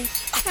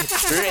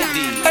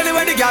 Ready.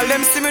 Anyway, the girl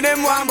them see me,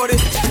 them want body.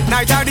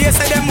 Night or day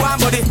say them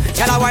want body.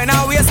 Girl a wine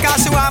her waist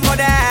 'cause she want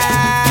body.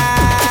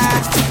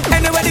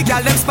 Anyway, the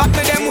girl them spot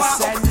me, them want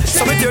hook.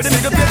 So me tear the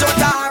middle page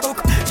out her book.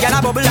 Girl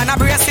a bubble and a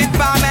brace it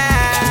for me.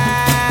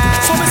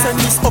 So me send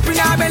this up in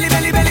her belly,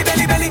 belly, belly,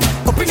 belly, belly.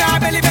 Up in her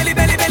belly, belly,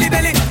 belly, belly,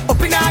 belly.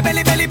 Up in her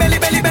belly, belly, belly,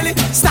 belly, belly.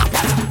 Stop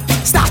that,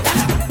 stop that.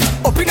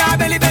 Up in her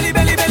belly, belly,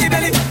 belly, belly,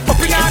 belly.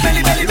 Up in her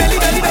belly, belly, belly,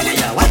 belly, belly.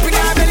 Up in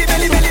her belly,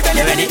 belly, belly,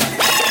 belly, belly.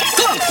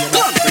 Come,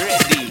 come.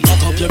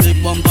 Your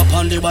big bumper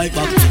on the bike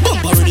back.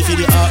 Bumper ready for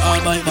the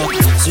RR bike back.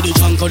 See the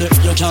junk on it,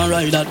 you can't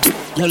ride that.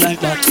 You like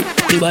that,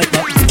 the bike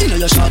back. You know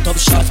you shot up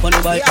shots on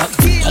the bike back.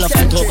 I'll have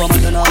to over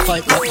man, then I'll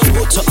fight back.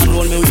 So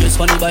unroll me waist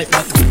on the bike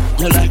back.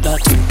 You like that,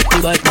 the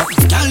bike back.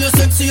 Girl, you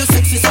sexy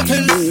so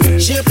kill.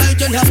 Shape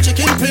like you have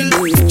chicken pill.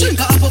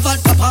 Drink a apple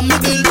vodka on me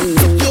bill.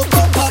 You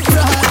pop up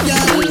right,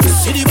 girl.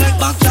 See the bike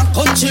back, you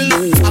come chill.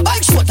 A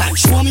bike show time,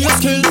 show me your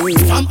skill.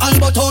 From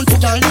Alberton to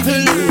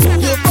Carnival.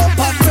 You pop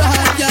up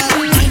right,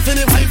 girl. Wine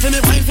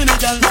for me,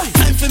 girl.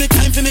 Time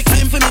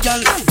for me,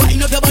 girl.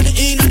 Wind up your body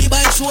in on the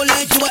bike show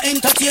like you are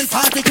entertain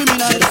party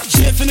criminal.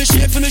 Shake for me,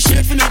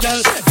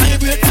 girl.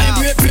 Vibrate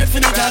for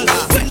me, girl.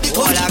 When the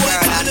country boy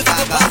call the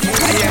party.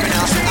 I hear me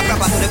now. I'm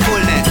proper to the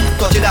fullness.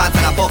 Touch the dance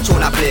and a fuck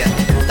tune a play.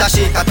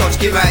 Tashika touch,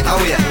 give right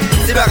away.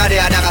 See bragga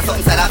there, daga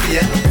something sell a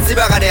play. See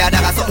bragga there,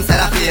 daga something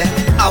sell a play.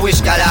 I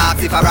wish girl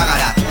ask if I bragga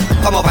that.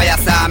 Come over here,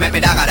 sir, make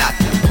me dagga that.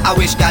 I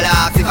wish girl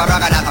ask if I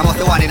bragga that. I must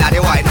the one in the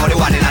white, now the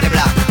one in the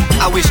black.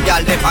 I wish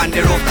girl dip on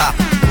the rooftop.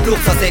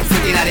 Look so sexy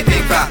in the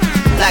pink frock.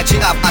 Like she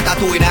have a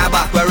tattoo in her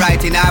back. We're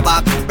right in her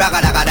back. Bragga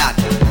daga that.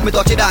 Me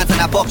touch the dance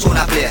and a pop tune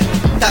a play.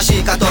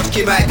 Tashika touch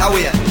Kim right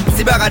away.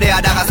 See bragga there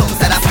daga something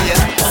sell a play.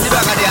 See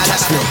bragga there daga.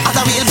 As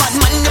a real bad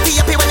man, you be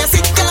happy when you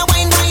sit. Girl a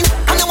wine.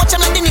 And you watch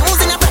them like the news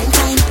in a prime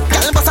time.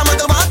 Girl bust a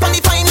mother walk on the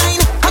fine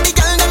line. And the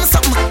girl them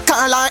something.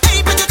 Call her,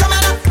 hey pretty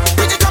coming up.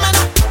 Pretty coming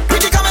up.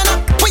 Pretty coming up.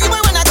 Where you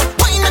wear when I go?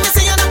 Wine let me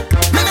see you now.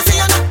 Let me see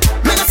you now.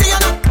 Let me see you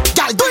now.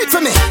 Girl do it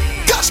for me.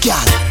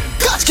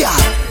 Girl,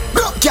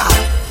 broke girl,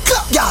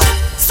 club girl,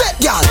 set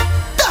girl,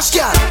 dash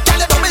girl. Girl,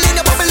 you bubbling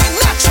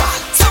natural.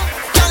 Some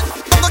girl,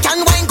 bubble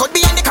can wine good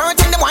behind the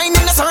curtain. Them wine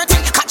in the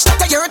certain. Catch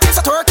that you're hurting,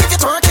 so twerk if you're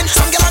twerking.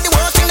 Some girl on the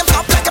working, them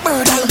flop like a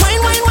bird.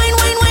 Wine.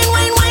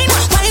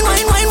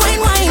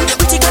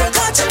 Pretty girl,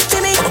 catch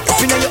for me. Up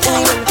inna your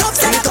own.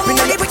 Send it up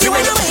inna your pretty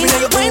wine. Wine.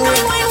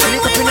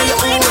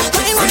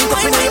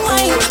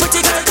 Pretty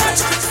girl,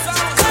 catch.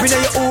 Up inna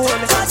your own.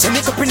 Send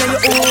it up inna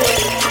your own.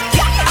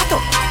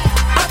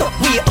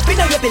 Up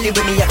inna your belly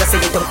with me, I gotta say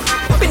it up.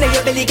 Up inna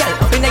your belly, gal.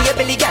 Up inna your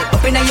belly, gal.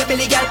 Up inna your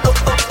belly, gal. Oh,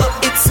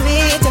 it's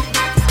sweet.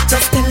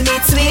 Just tell me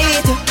it's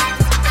sweet.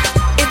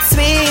 It's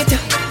sweet.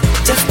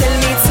 Just tell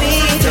me it's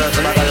sweet.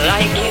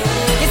 Like you.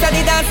 It's a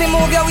the dancing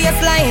move your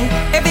waistline.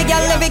 Every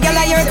gal at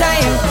your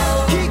time.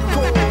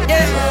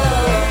 Yeah.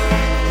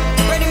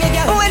 Ready me,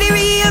 gal. When the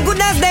real good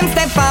as them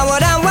step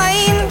forward and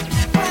whine.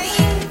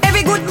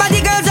 Every good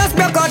body girl just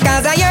broke out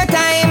 'cause of your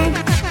time.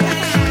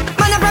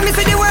 Man, I promise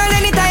you the world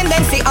anytime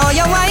them see all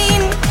your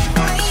wine.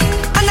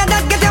 And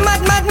that get you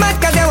mad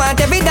 'cause you want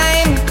every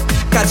dime.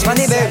 Catch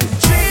money bird.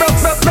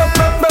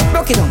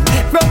 Broke it on.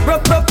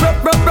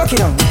 Broke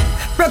it on.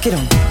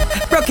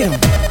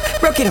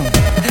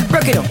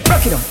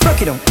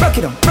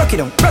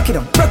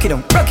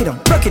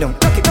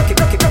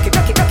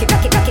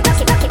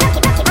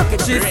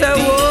 She said,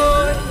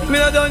 "Whoa, me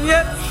not done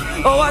yet.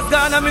 Oh, what's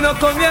gone and me not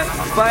come yet?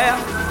 Fire,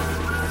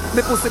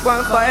 me pussy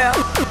on fire."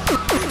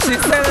 She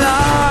said,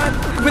 "Lord,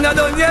 me not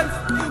done yet.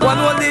 One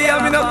whole day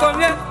and me not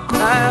come yet."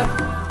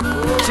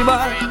 She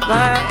ball,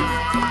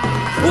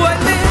 when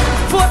me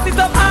force it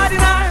up hard in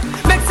her,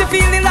 makes you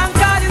feel the long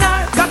card in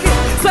her. Cocky,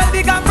 swell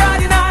big and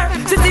broad in her.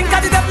 She think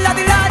of the devil of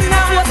the Lord in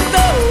her. Force it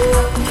up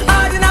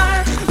hard in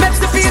her, makes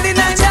you feel the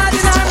 9 yard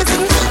in her.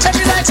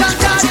 Every life and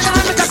card in her,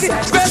 me cocky,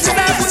 breast in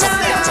her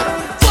punani.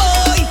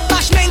 Boy,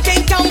 bash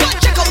maintain town.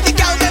 Check out the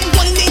gal them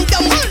winding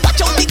down.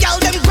 Watch out the gal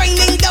them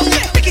grinding down.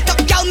 Pick it up,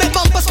 gal, make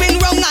bumper spin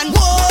round and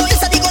whoa,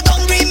 this a the go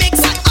down remix.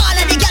 All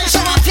of the gal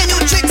show off your new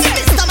tricks.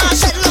 Mr.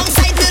 Marshall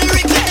alongside the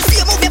Rick. Let me see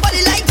you move your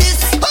body like this.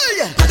 Oh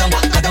yeah.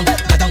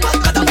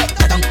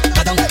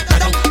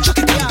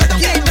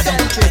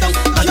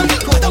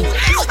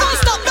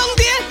 Stop down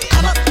there.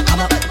 Come up.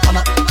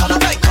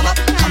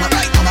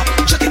 Right, come up.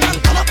 Chuck it down,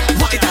 come up.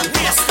 Walk it down,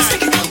 yes.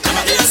 Stick it down, come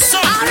up. Yes,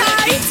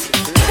 alright.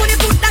 When you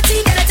put that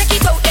in, then take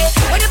it out there.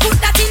 When you put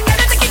that in, then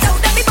take it out.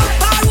 Then we bump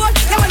forward,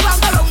 then we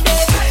round around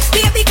there.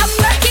 Baby, come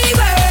worky.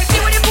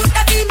 When you put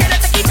that in, then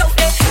take it out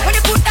there. When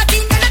you put that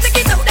in, then take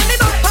it out. Then we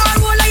bump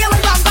forward, then we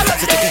round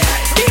around there.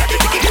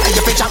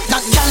 You fi chop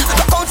that gal,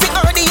 rock out fi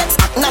early, it's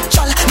act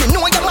natural. Me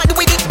know you're mad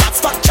with it, that's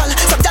factual.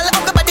 So gal,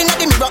 up the body in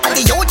the mirror and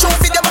the YouTube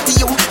video body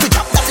you. To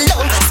drop that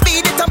low,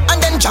 speed it up and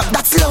then drop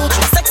that slow.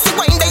 A sexy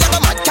wine, they have a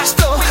mad cash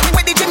flow.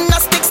 With the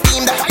gymnastics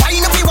team, that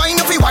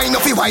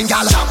wine,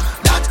 gal. Drop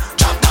that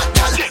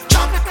gal.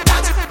 Drop that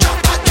gal.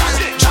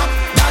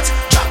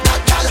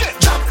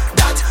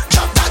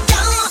 Drop that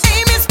gal.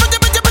 Hey, miss, pretty,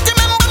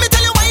 remember me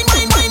tell you wine.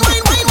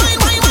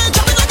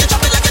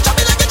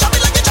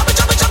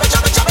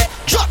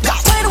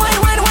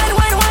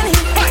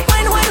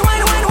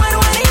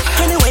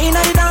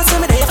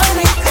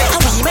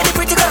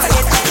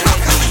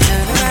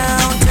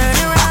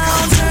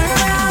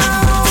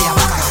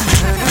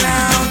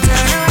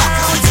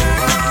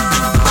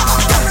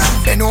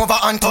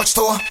 touch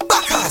toe.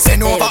 Backers,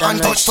 bend over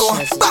and touch toe.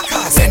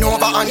 Backers, bend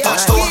over and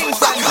touch toe.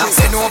 Backers,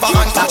 bend over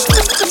and touch toe.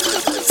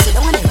 Sit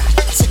down on the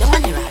ride, sit down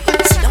on the ride,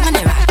 sit down on the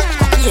ride,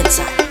 cocky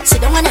inside.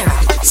 Sit down on the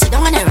ride, sit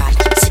down on the ride,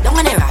 sit down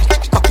on the ride,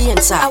 cocky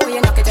inside. How you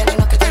knock it, knock it,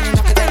 knock it,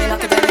 knock it,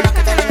 knock it, knock it, knock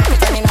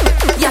it, knock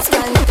it. Yes,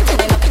 girl, knock it,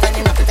 knock it,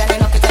 knock it, knock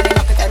it,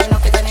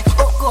 knock it, knock it.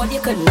 Oh God,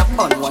 you can knock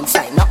on one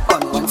side, knock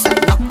on one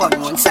side, knock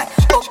on one side.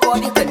 Oh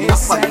God, you can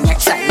knock on the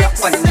next side, knock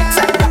on the next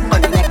side, knock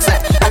on the next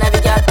side. And every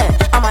girl,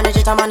 I manage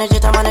it, I manage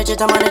it, I manage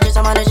it, I manage it,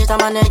 I manage it, I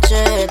manage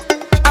it.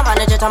 I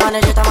manage it, I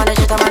manage it, I manage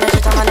it, I manage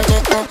it, I manage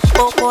it.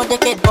 Oh God, the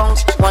kid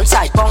bounce, one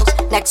side bounce,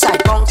 next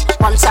side bounce,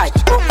 one side.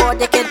 Oh God,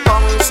 the kid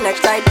bounce,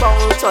 next side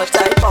bounce, one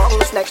side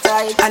bounce, next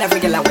side. And every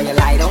girl, where you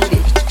lie down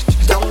there,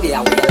 where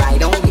you lie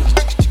down there.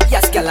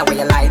 Yes, girl, where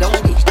you lie down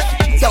there,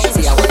 where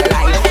you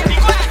lie down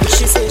there.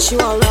 She say she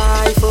want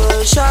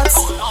rifle shots.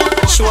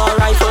 She want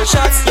rifle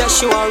shots, yes,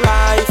 she want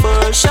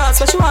rifle shots.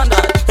 What she want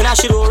that? And now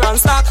she do run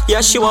stock,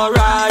 yes, she want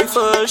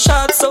rifle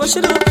shots. So what she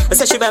do? I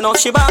say she bend off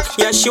she back,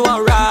 yes, she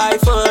want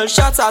rifle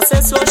shots. I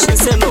say slow, she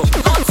say no.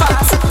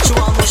 Fast, she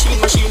want machine.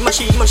 She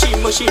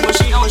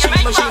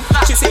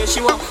say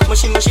she want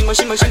machine. She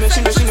want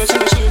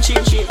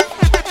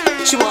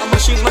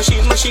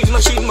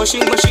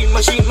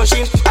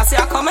machine. I say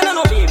I come in and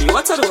no baby,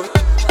 what to do?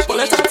 Pull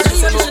it up, she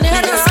say no.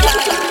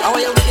 I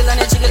want you wiggle and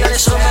you jiggle and you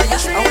show me, yeah.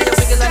 I want you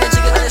wiggle and you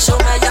jiggle and you show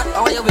me, yeah. I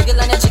want you wiggle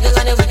and you jiggle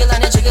and you wiggle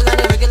and you jiggle and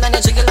you wiggle and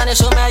you jiggle and you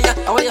show me, yeah.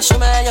 I want you show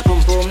me your pum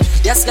pum.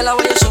 Yes, girl, I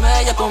want you show me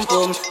your pum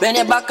pum. Bend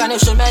your back and you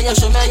show me your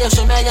pum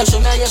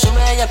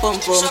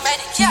pum. Show me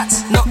the cat.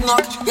 Knock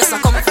knock. Yes, I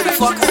come for the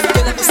fuck.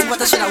 Girl, let me see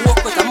what I should I walk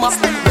with a mop.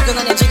 Wiggle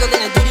and you jiggle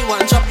and you do the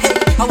one drop. Hey,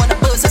 I wanna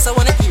burst this, I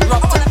wanna be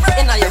rocked.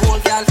 Inna your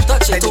whole girl,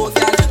 touch your toe,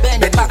 girl.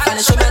 Bend your back and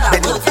you show me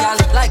that good girl,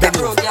 like a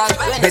pro girl.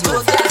 Bend your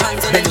toe, girl,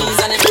 hands on your knees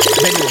and you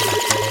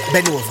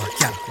bend over,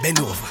 girl, bend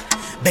over.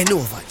 Bend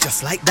over,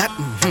 just like that,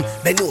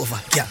 Bend over,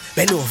 yeah,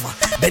 bend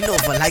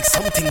over like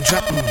something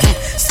drop,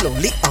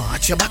 Slowly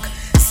arch your back,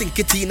 sink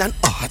it in and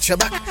arch your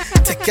back.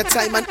 Take your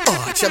time and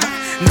arch your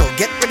back. Now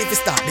get ready to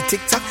start the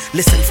tick-tock.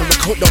 Listen from the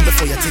countdown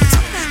before you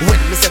tick-tock. When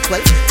me say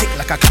 12, tick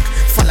like a clock.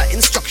 Follow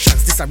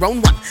instructions, this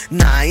around 1,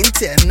 9,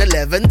 10,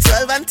 11,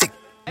 12 and tick.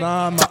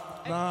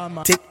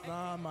 Tock, tick,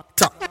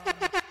 tock.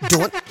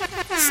 Don't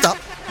stop,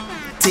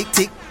 tick,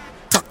 tick,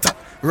 tock, tock.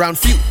 Round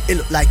few, it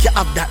look like you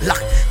have that lock.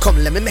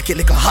 Come, let me make it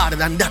little harder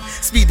than that.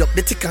 Speed up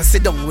the tick and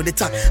sit down with the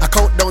talk. I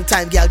count down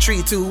time, girl,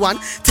 3, 2, 1.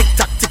 Tick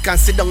tock, tick and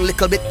sit down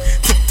little bit.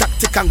 Tick tock,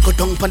 tick and go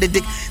down on the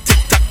dick. Tick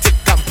tock, tick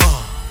and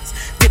pause.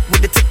 Dip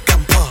with the tick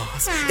and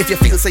pause. If you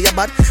feel so you're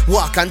bad,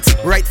 walk and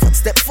tick. Right foot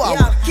step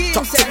forward.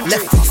 Tuck tick,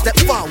 left foot step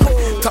forward.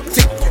 Tuck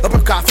tick, up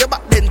and off your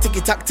back, then ticky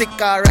tock tick.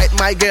 Alright,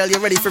 my girl, you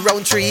ready for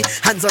round 3?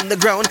 Hands on the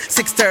ground,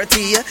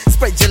 6:30.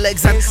 Spread your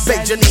legs and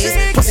bend your knees.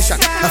 Position,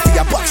 after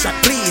your back shot,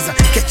 please.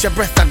 Catch your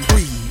breath and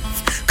breathe.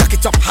 Cock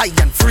it up high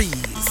and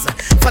freeze.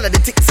 Follow the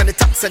ticks and the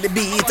taps and the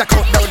beat. I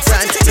count down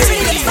time.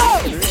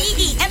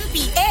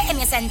 T-E-M-P-A in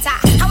your center.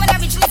 How when I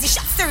reach the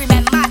shots to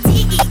remember.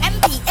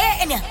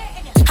 T-E-M-P-A in your.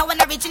 How when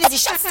I reach the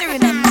shots to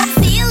remember.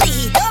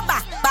 Silly, go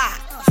back.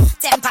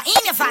 Temper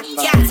in your fat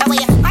cat. So when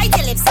you bite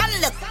your lips and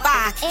look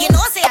back. You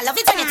know say I love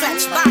it when you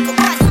clutch back.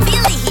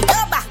 Silly, go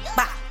back.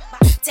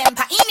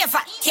 Temper in your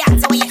fat cat.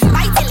 So when you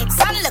bite your lips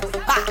and look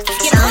back.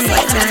 You know say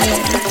I love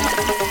it.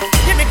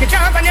 You make me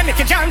jump and you make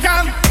it jump.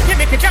 You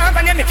make me jump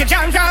and you make it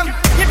jump.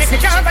 You make me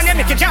jump and you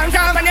make it jump.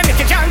 And you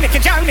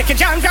make it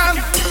jump.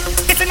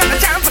 It's another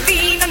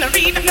trampoline and a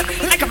rhythm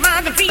like a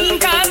magazine.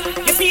 Cause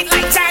you feel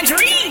like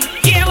tangerine.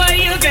 Yeah, what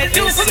you gonna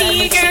do for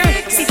me, girl?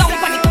 See don't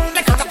panic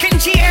like a rocking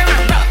chair.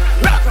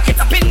 Rock it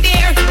up in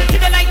there.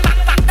 Give it like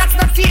back, that's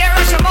not fair.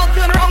 Rush your mouth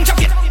doing wrong, chop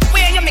it.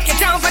 Where you make it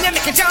jump and you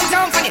make it jump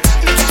and you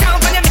make it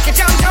jump and you make it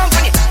jump and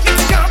you make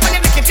it jump and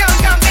you make it jump.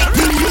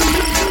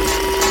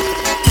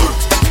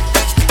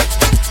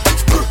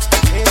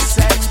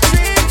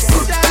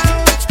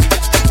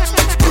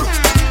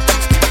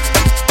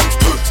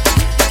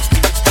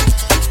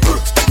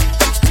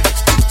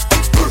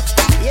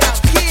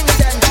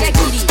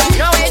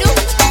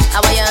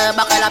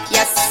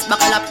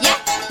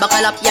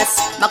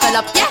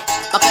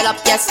 Buckle up,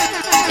 yes.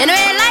 You know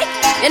what you like?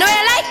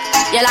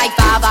 You like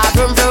baba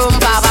vroom vroom,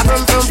 baba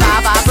vroom vroom,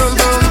 baba vroom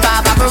vroom,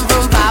 baba vroom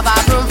vroom, baba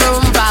vroom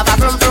vroom, baba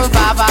vroom vroom,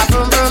 baba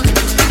vroom vroom.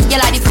 You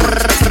like the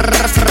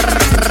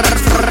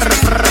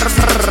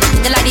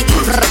you like the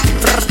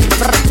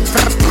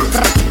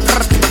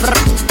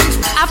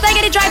after I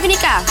get it driving the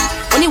car,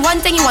 only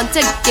one thing you want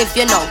to give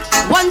you know.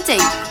 One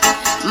thing.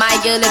 My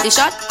girl let the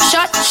shot.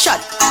 Machine. Shot.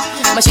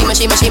 Machine.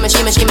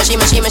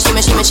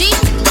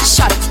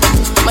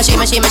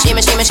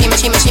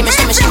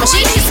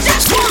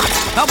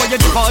 How about you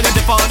dip on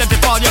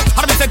you?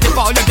 How do we say dip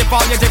on you?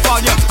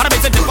 How do we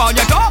say dip on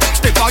your toe?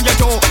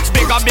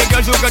 Big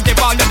girls who can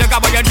dip on you. The guy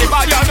when you dip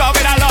on you, love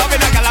it, I love it.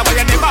 The guy when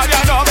you dip on you,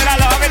 love it, I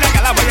love it. The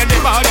guy when you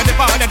dip on you,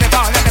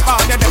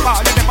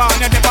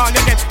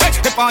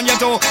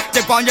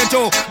 dip on your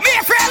toe. Me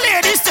a friend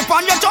ladies, dip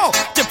on your toe.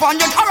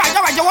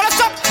 Alright, you wanna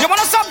stop? Tell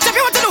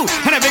me what to do.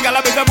 And every girl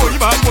a bit of push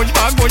back.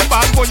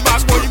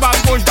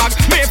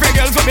 Me a friend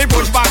girls when me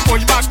push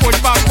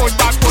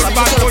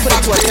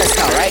Test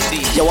now, right?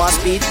 You want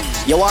speed?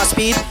 You want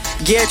speed?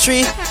 Gear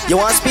 3. You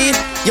want speed?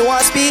 You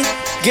want speed?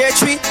 Gear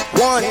 3.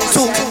 1, 2.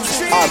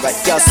 Alright,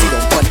 y'all see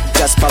them one.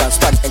 Just balance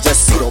one and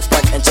just see them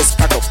one and just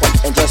back up one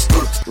and just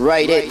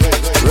ride it,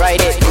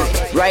 ride it,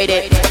 ride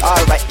it.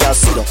 Alright, y'all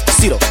see them,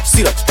 see them,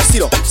 see them, see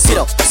them, see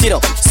them, see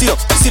them, see them,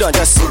 see them,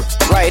 just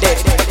ride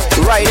it,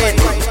 ride it.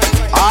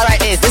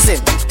 Alright,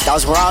 listen. That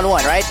was round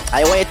 1, right?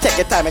 I want you to take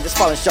your time and just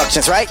follow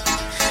instructions, right?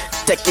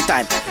 Take your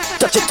time,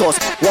 touch your toes.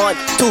 1,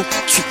 2,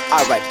 3.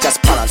 Alright,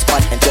 just balance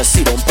one and just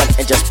sit on one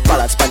and just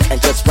balance one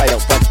and just ride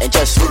up one and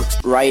just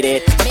ride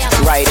it,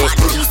 ride it,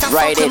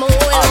 ride it.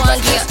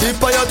 Alright.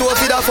 Tip on your toe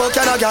for the fuck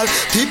and a gal.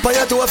 Tip on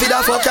your toe for the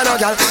fuck and a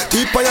gal.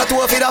 Tip on your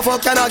toe for the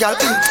fuck and a gal.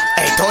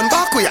 Hey, turn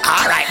back with you.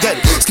 Alright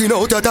then. Skin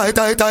out your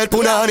tight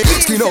punani.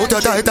 Skin out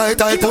your tight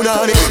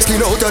punani.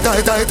 Skin out your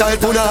tight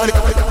punani.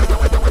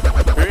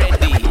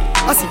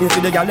 I see me for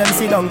the gal them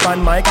sit down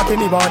pan my cocky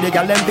me body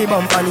gal them be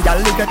bump and gal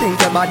lick a think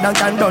you bad and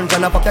can done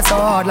and I fuck you so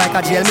hard like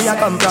a jail me a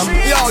come from.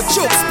 Yo,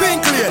 Chuck,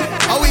 spin clean.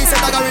 How we say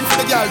daggering for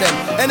the gal them?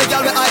 And the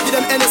gal we I give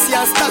them NSC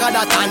and stagger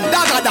that and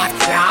dagger that.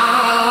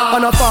 Yeah.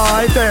 On a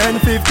 5, 10,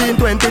 15,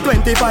 20,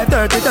 25,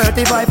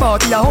 30, 35,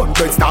 40,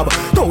 100 stab,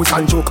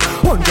 1,000 choke,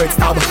 100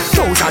 stab,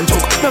 1,000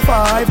 choke. The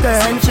 5,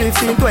 10,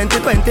 15, 20,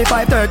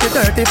 25, 30,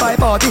 35,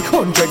 40,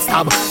 100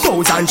 stab,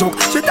 1,000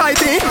 choke. She tight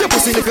in, your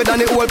pussy liquor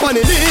than the old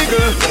panny nigga.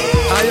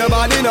 And your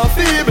body no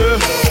feeble.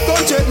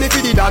 Don't check me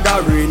for the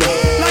daggering.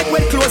 Like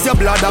when close your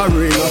bladder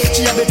ring.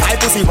 She have the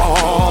type pussy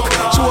walk.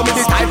 Show me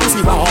the type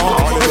pussy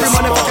walk. Every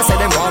man the fucker say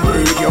them want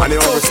break you. And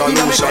the other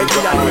solution to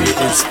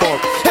it's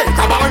fuck. Hey,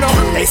 grab her no,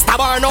 hey,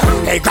 stab her no.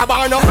 Hey, grab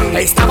her no,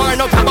 hey, stab her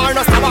no, grab her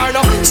no, stab her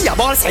no. She a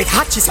ball say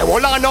hot, she say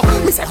hold on no.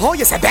 Me say oh,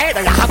 you say bad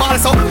and you have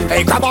also.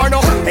 Hey, grab her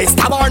no, hey,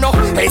 stab her no.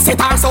 Hey, sit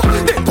her so,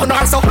 then turn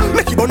her so,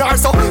 make you burn her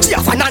so. She a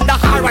fan under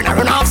her and a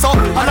run off so.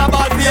 And a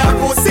ball for your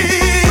pussy.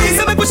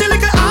 So me push it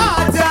like a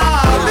harder.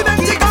 Me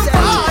make she come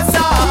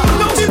faster.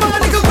 No she want a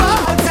little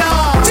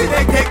harder. She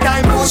take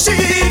time push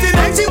it. Me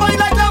make she wine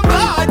like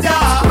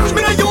Lambada.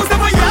 Me no use the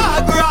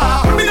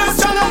Viagra. Me no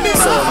strong on me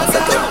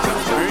harder.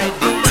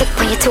 Tip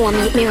when you two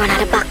meet me run out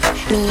the back.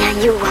 Me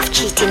and you have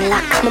cheating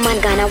luck. My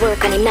man gonna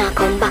work and him not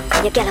come back.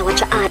 You girl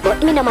watch your heart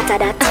but me no matter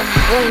that.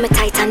 Hold me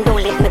tight and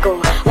don't let me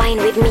go. Wine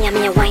with me and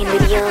me a wine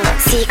with you.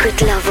 Secret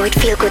love, oh it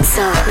feel good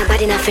so.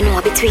 Nobody nothing know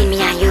between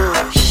me and you.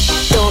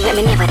 Don't make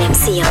me never them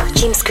see you.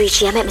 Jim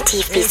screechy, I make my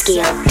teeth be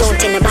skill. Don't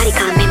tell nobody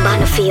call me on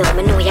the field.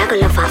 Me know you go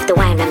love off the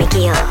wine when me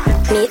kill.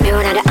 Meet me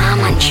run out the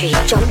almond tree.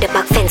 Jump the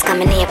back fence, come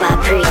me neighbor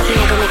pray. Me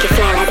a go make you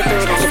fly like the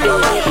bird and the blue.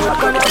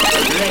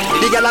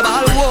 The girl a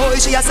ball, whoa,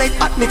 she a say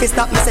hot me fi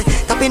stop me say.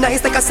 Tappy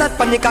nice like a sat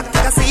pan the cock,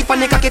 take a seat pan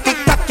the cocky tick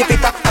tock, keep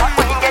it up.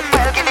 When you get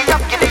well, give it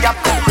up, give it up.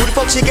 Good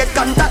fuck she get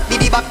contact,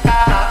 did the back.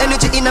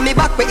 Energy inna me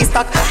back where it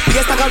stack.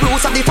 Yes, like a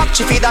roots of the fact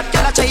she feed that.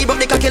 Girl a try but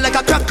the cocky like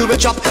a crack to a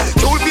chop.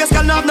 Cool face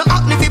can have no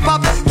acne fi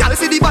pop. Girl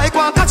see the bike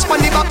one catch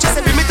pan the back. She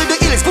say bring me to the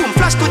hills, boom,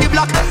 flash to the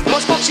block.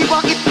 Must fuck she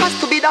want it has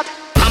to be that.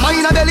 Hammer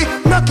in a belly,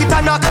 knock it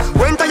and knock.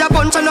 Went to your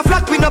punch and a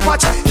flat with no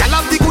patch. Girl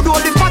have the good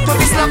old the fat with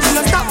the snap. Me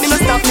no stop, me no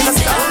stop, me no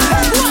stop.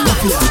 Go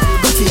for ya,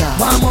 go for ya.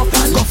 Warm up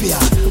and go for ya,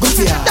 go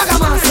for ya. Dagger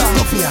master,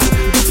 go for ya,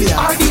 go for ya.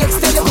 RDX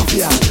tell you go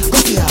for ya, go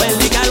for ya. Well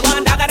the girl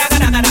want dagger,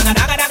 dagger, dagger, dagger,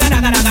 dagger, dagger,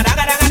 dagger,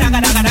 dagger,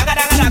 dagger, dagger, dagger,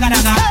 dagger, dagger,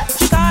 dagger.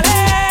 She call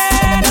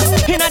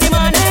it inna the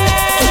morning.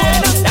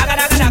 Dagger,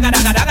 dagger, dagger,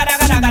 dagger, dagger,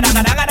 dagger, dagger,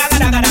 dagger,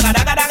 dagger, dagger,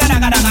 dagger, dagger,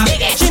 dagger,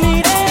 dagger. She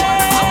need it.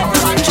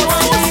 She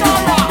want it.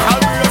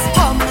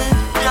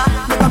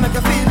 Make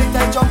you feel it,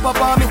 they jump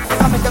up on me.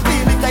 Make you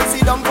feel it, they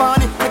sit down on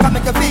me.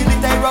 Make you feel it,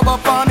 they rub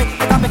up on me.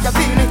 Make you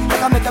feel it,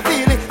 make you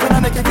feel it. When I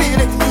make you feel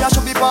it, me I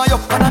should be by you.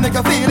 And I make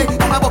you feel it,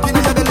 and I walk in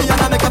your belly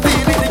and I make you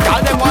feel it. The girl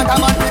them want a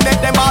man to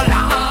make them all.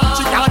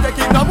 She can't take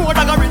it no more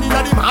than a ring in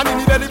the man in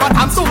the belly, but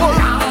I'm so old.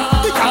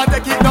 She can't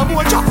take it no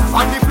more, chop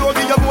on the floor,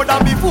 give you more than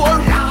before.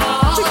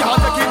 She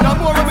can't take it no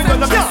more, we don't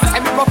know.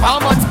 Send me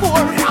performance poor.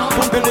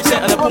 Pump in the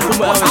chair and I pump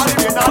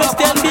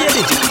question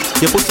baby.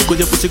 Your pussy good,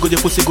 your pussy good,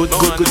 your pussy good,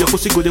 good, good, your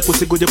pussy good, your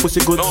pussy good, your pussy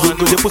good, good,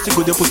 good, your pussy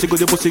good, your pussy good,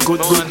 your pussy good,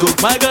 good, good.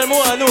 My girl,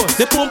 more I know.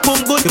 The pum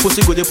pum good, your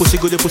pussy good, your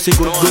pussy good, your pussy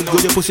good, good,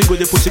 good, your pussy good,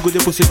 your pussy good,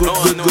 your pussy good,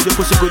 good, good, your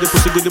pussy good, your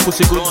pussy good, your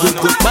pussy good, good,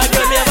 good. My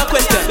girl, me have a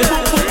question. The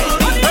pum pum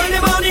good. Early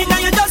morning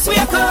now you just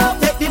wake up,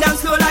 take the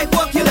dance floor like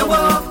walk you the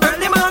walk.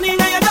 Early morning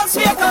now you just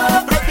wake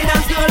up, take the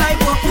dance floor like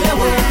walk you the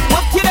walk.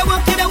 Walk you the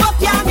walk, you the walk,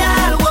 yeah,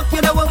 girl. Walk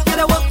you the walk, you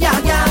the walk, yeah,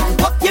 girl.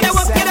 Walk you the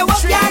walk, you the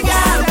walk, yeah,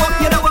 girl. Walk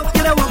you the walk,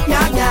 you the walk,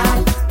 yeah,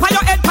 girl. Pa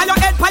your head, pa your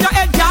head, pa your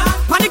head.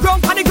 Pan the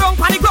ground, girl.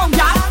 Pan your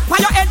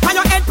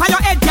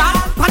head, girl.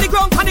 Pan the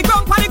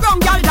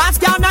ground, girl. Dance,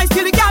 girl, nice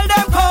till the girl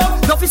them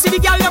come. Don't you see the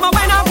girl them a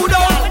when I put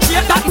on.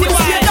 Shake that thing,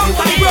 straight down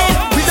pan the ground.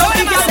 Without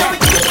the girl them.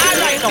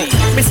 Alright now,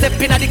 me step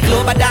in at the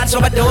club, I dance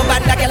over the dome,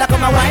 and the girl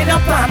come and wind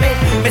up on me.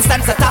 Me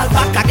stand so tall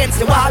back against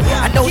the wall,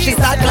 and now she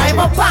start climb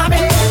up on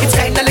me. It's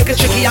kinda like a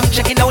tricky, I'm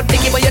checking out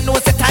Nicky, but you know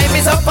the time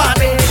is up on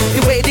me.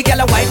 The way the girl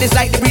a wine is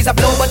like the breeze a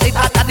blow, but it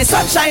hot and the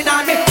sunshine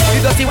on me.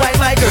 You dirty wine,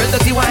 my girl,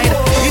 dirty wine.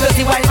 You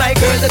dirty wine, my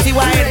girl, dirty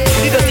wine.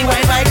 You dirty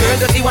wine, my girl,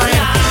 dirty wine.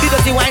 You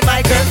dirty wine,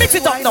 my girl, mix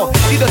it up now.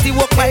 You dirty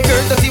walk, my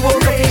girl, dirty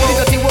walk. You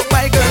dirty walk,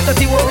 my girl,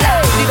 dirty walk.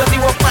 You dirty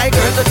walk, my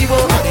girl, dirty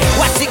walk.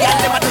 Watch the girl,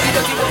 them a do the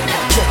dirty walk.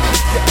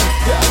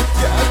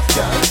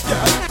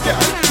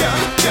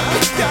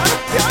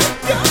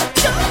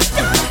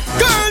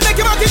 Girl, make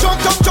your body jump,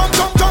 jump, jump,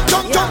 jump, jump,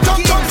 jump, jump,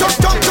 jump, jump, jump,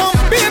 jump, jump.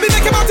 Baby,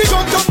 make your body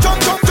jump, jump, jump,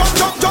 jump, jump,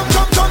 jump, jump,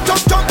 jump, jump,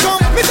 jump, jump, jump.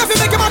 Miss if you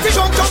make your body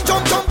jump, jump,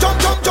 jump, jump, jump,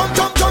 jump, jump,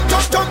 jump, jump,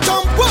 jump, jump,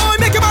 jump. Boy,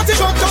 make your body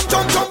jump, jump,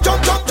 jump, jump,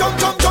 jump, jump, jump,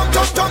 jump, jump,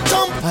 jump, jump,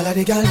 jump. All of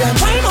the girls them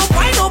wind up,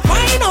 wind up,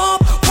 wind up,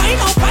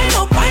 wind up, wind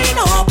up, wind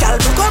up. Girl,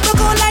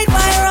 look out like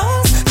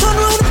virus. Turn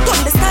round, turn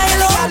the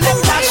style up. Let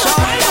that show.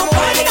 Wind up,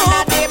 wind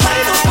up,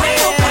 wind up,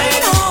 wind up,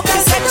 wind up.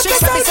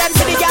 Represent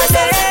for the girls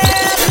them.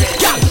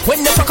 When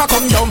the fucker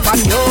come down on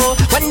you,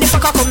 when the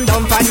fucker come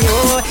down on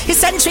you,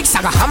 eccentrics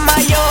I go hammer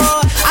you,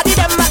 I did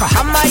them I go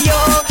hammer you.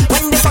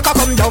 When the fucker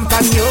come down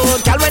on you,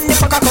 girl, when the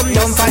fucker come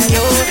down on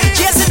you,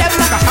 chasing them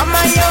I go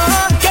hammer you,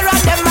 girl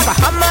and them I go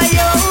hammer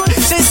you.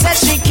 She said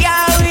she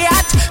carry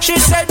it, she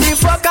said the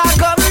fucker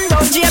come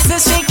down,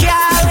 Jesus she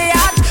carry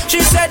it, she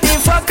said the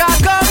fucker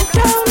come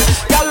down.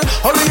 Girl,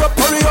 hurry up,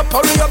 hurry up,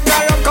 hurry up,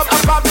 girl, come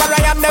up, up,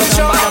 I am them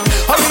show.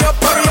 Hurry up,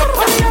 hurry up,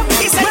 hurry up.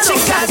 He said she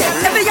carry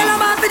it. Every girl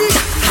I'm out for this.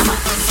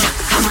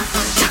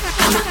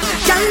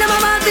 Girl,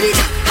 I'm out for this.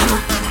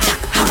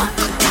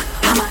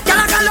 Girl,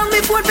 I got long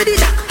before for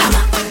this.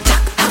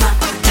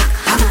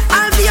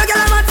 I'll be your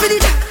girl, I'm out for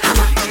this.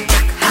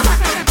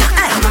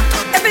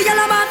 Every girl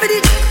I'm out for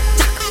this.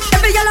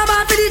 Every girl I'm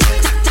out for this.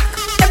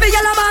 Every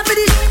girl I'm out for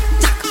this.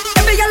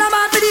 Every girl I'm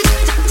out for this.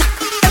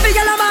 Every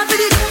girl I'm out for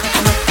this.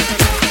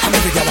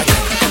 Every girl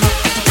again.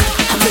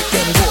 Make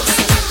them boss.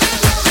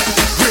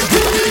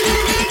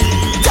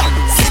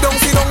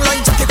 Sit down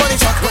like Jackie on the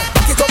track.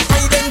 Back it up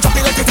high then drop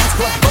it like it hot.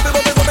 Bubble,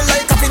 bubble, bubble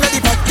like coffee in the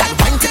pot. Girl,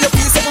 wine till you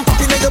feel something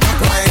popping in your back.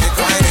 Wine it,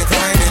 wine it,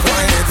 wine it,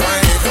 wine it,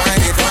 wine it,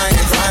 wine it, wine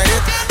it, wine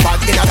it.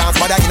 Bad in a dance,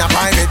 bad in a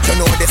private. You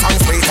know the song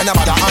straight and a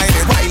bad hide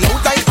it. Wild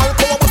out like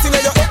alcohol busting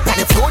in your head. On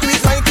the floor do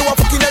it like you are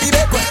fucking in the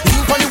bed.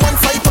 Lean on the one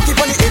side, tuck it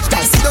on the edge.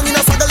 Girl, sit down in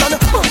a saddle and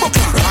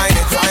wine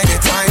it, wine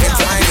it, wine it,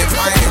 wine it,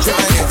 wine it,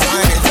 wine it,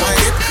 wine it,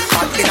 wine it.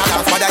 Bad in a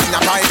dance, bad in a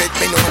private.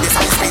 Me know the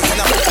song straight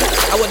and a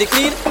I want the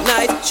clean,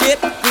 nice,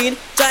 shape, clean,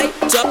 tight,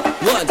 up,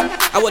 one.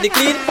 I want the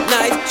clean,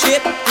 nice,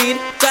 shape, clean,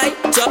 tight,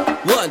 up,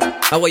 one.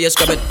 I want you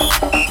scrub it.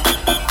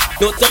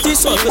 No dirty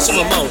salt, fish in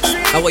my mouth.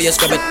 I want you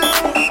scrub it.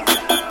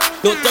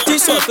 No dirty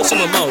salt, fish in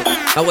my mouth.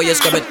 I want you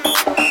scrub it.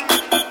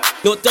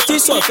 No dirty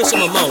salt, fish in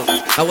my mouth.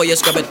 I want you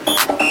scrub it.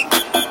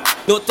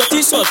 No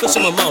dirty salt, fish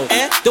in my mouth.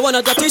 Don't want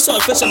a dirty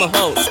salt, fish in my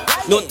house.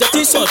 No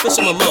dirty salt, fish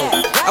in my mouth.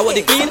 I want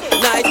the clean,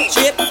 nice,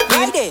 shape,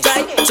 clean,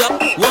 tight,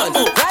 up, one.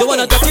 Don't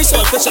want a dirty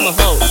salt, fish in my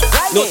house.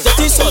 No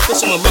dirty salt,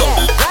 fish in my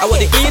mouth. I want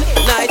the clean,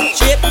 nice,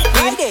 shape,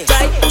 clean,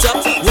 tight,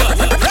 up, one.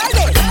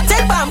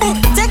 Take bamboo,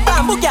 girl. Take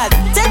bamboo, girl.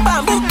 Take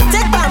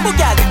bamboo,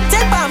 girl.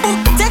 Take bamboo,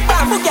 girl. Take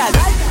bamboo, girl.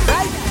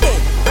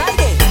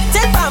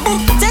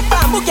 Take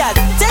bamboo, girl.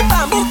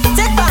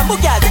 Take bamboo,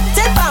 girl.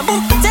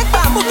 Take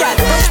bamboo, girl.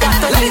 Push back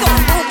to the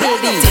bamboo,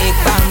 baby. Take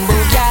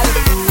bamboo, girl.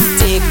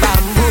 Take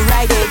bamboo,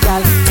 ride it,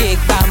 girl.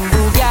 Take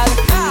bamboo, girl.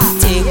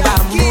 Take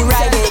bamboo,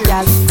 ride it,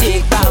 girl.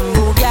 Take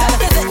bamboo, girl.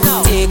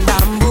 Take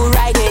bamboo,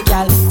 ride it,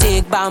 girl.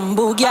 Take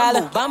bamboo, girl.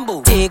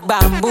 Take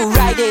bamboo,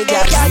 ride it,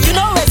 girl. Yeah, you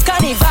know it's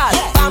carnival.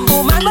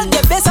 Bamboo man, but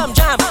give me some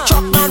jam.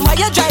 Truck man, why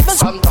you driving?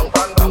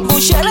 Bamboo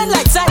sharing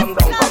like sand.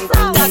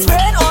 That's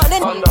spraying all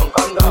in.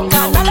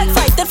 Nah, not like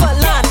fighting for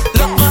land.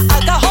 Look, my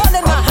alcohol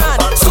in my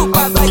hand.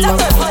 Supervisor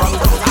to money.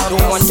 I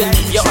don't want to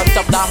leave you on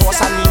top the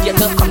horse. I need you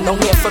to come down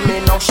here for me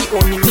now. She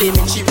only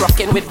claiming she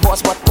rocking with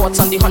boss, but thoughts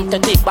on the hunt to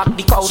take back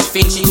the couch.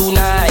 Feel she do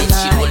nice.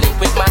 She don't link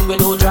with man with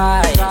no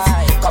drive.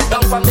 Come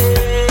down for me,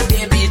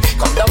 baby.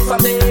 Come down for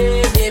me,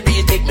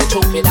 baby. Take me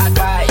through with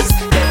advice.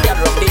 Then get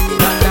rock, baby,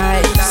 not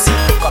nice.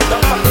 Come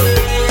down for me,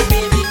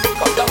 baby.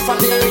 Come down for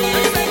me.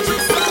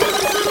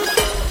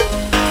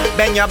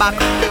 Bend your back.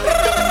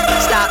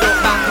 Start look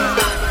back.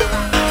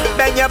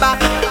 Bend your back.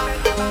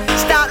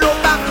 Start look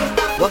back.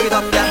 Walk it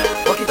up, girl.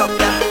 Walk it up,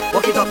 girl.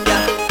 Walk it up,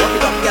 girl. Walk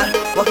it up, girl.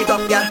 Walk it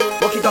up, girl.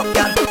 Walk it up,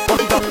 girl.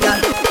 Walk it up, girl.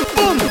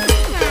 Boom.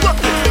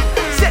 Walk it.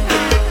 Set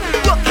it.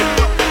 Walk it.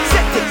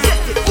 Set it.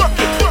 Set it. Walk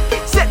it. Walk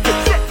it. Set it.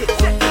 Set it.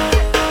 Set it.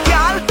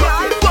 Girl.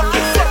 Walk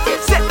it. Set it.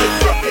 Set it.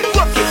 Walk it.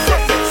 Walk it.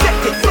 Set it.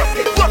 Set it. Set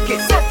it. Walk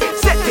it. Set it.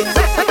 Set it.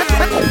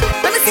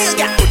 Let me see you,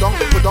 girl. Put on,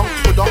 put on,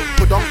 put on,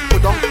 put on,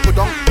 put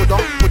on, put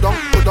on, put on,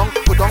 put on, put on,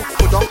 put on,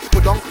 put on,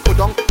 put on, put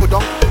on, put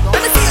on.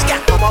 Let me see you,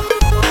 girl. Come up,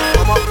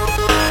 come up,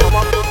 come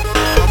up,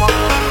 come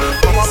up.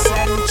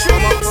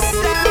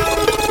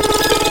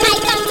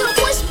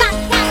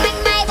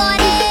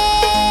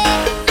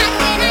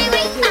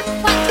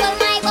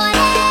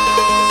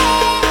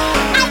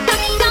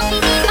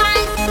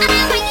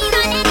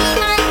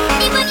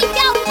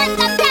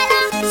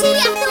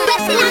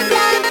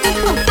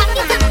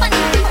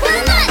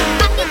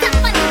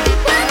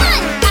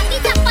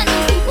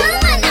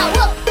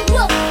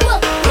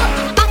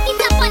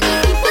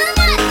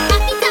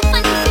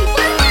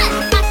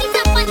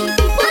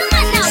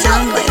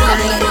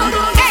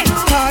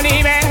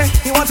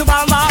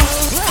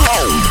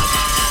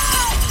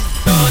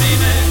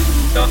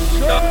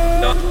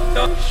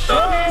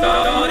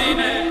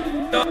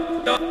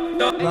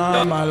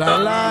 Mama la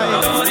la.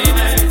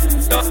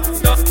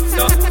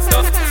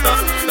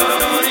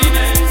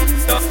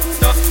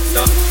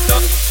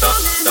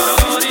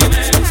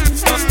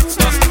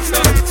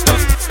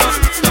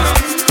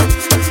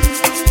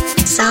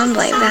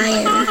 Soundboy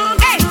Ryan.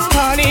 Hey,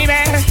 honey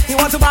man, you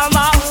want to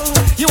bamba?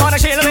 You wanna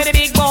chill with the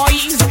big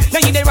boys? Now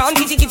you the run,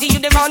 kitty kitty, you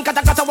the run,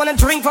 kata kata, wanna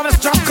drink from a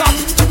strong cup.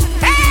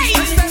 Hey,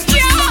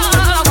 yeah,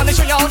 I wanna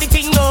show you how the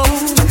thing go.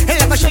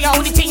 Let me show you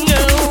how the thing go.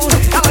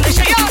 I wanna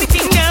show you how the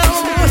thing go.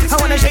 I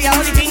wanna show you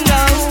how the thing go.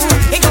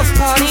 It goes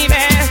honey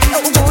man,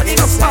 oh God, it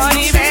goes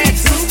honey man.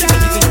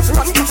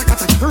 Run kata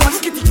kata, run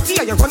kitty kitty,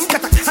 yeah, you run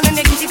kata, and then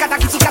the kitty kata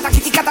kitty kata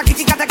kitty kata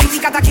kitty kata kitty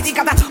kata kitty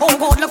kata. Oh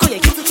God, look how you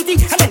kitty kitty,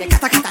 and then the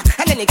kata kata,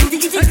 and then the kitty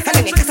kitty.